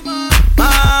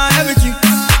 my everything.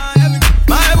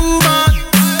 My woman,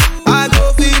 I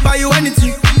go feel by you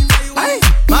anything.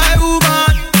 My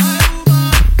woman,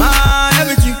 my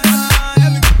everything.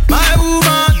 My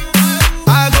woman,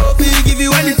 I go feel give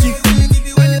you anything.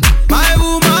 My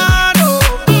woman, oh,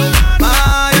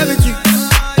 my everything.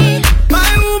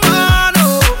 My woman,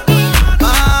 oh,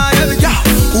 my everything. Yeah,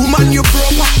 woman you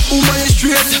proper, woman you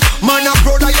straight. Man a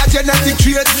brother, your genetic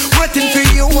trait. Waiting for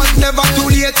you was never too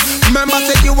late. Remember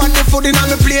said you want the food in on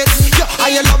my plate. Yeah,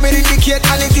 I love me indicate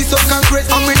and it is so concrete.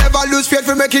 And we never lose faith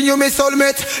for making you my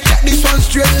soulmate. Get this one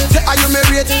straight, say are you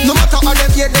married? No matter how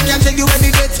them yet, they can't take you any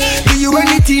date. Do you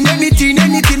anything, pon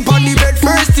the bed.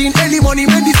 First thing, early money,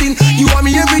 medicine. You want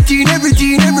me everything.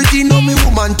 No me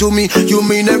woman to me, you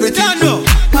mean everything. Yeah, no.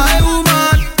 My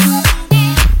woman,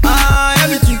 my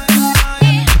everything.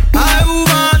 My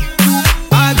woman,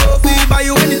 I go feel by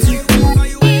you anything.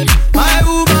 My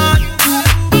woman,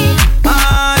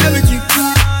 my everything.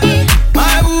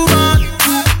 My woman,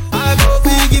 I go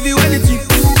feel give you anything.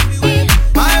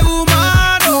 My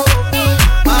woman, oh,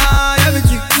 my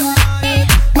everything.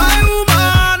 My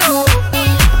woman, oh,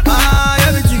 my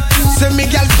everything. Send me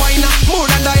girl finer, more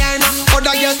than Diana.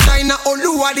 Other girls China,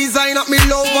 Oluwa designer. Me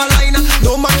love her liner.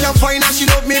 No man can find her, she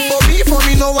love me for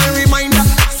me no one reminder.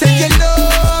 Say your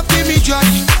love, give me joy.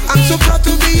 I'm so proud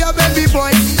to be your baby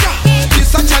boy. You're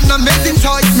such an amazing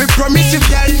toy. Me promise you,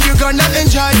 girl, you gonna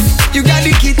enjoy. You got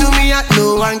the key to me that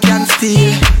no one can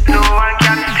steal. No one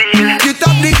can steal. You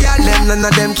top the girl, them none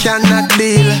of them cannot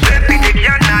deal. Baby, they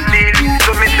cannot deal.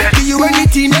 So me say, do you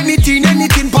anything,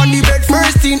 pon the bed.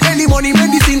 First thing, early money,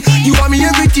 medicine. You want me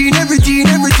everything. No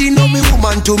me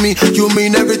woman to me, you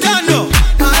mean everything. Yeah, no.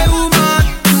 My woman,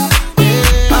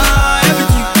 my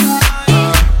everything.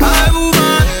 My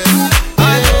woman, I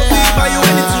go feel by you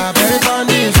anything.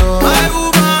 My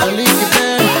woman,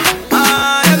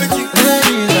 my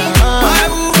everything. My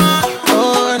woman,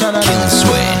 Kill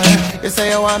switch. You say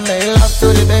you want me love to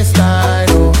the best time,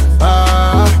 oh,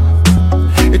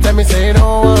 you tell me say you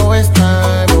don't want to waste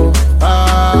time, oh,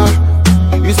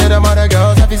 you say them other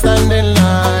girls have to stand in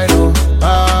line, oh,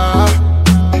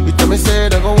 you tell me say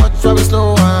they go watch how we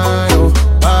slow wine, oh,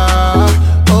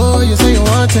 oh, you say you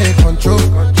want to take control,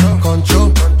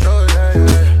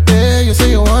 yeah, you say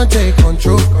you want to take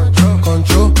control,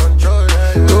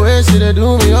 the way she they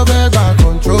do me, you beg back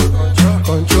control,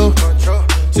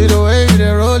 see the way you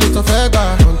they roll it, you beg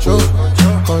back control,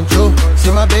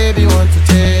 see my baby want to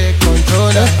take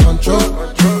control,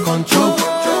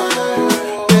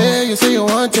 yeah, you say you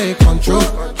want to take control,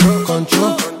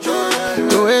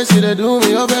 the way she they do me,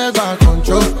 you beg back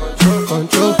control,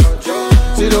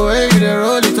 see the way you they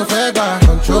roll it, you beg back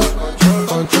control,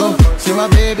 see my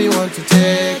baby want to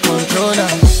take control now,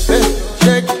 hey,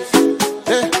 shake it,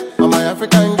 hey, all my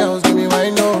African girls give me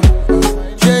wine no,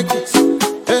 shake it,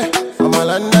 hey, all my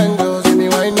London girls give me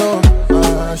wine no,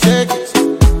 shake it,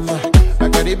 my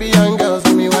Caribbean girls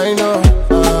give me wine no,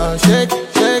 shake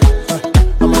it,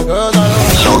 all my girls are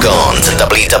Log on to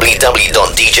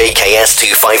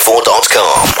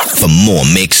www.djks254.com for more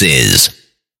mixes.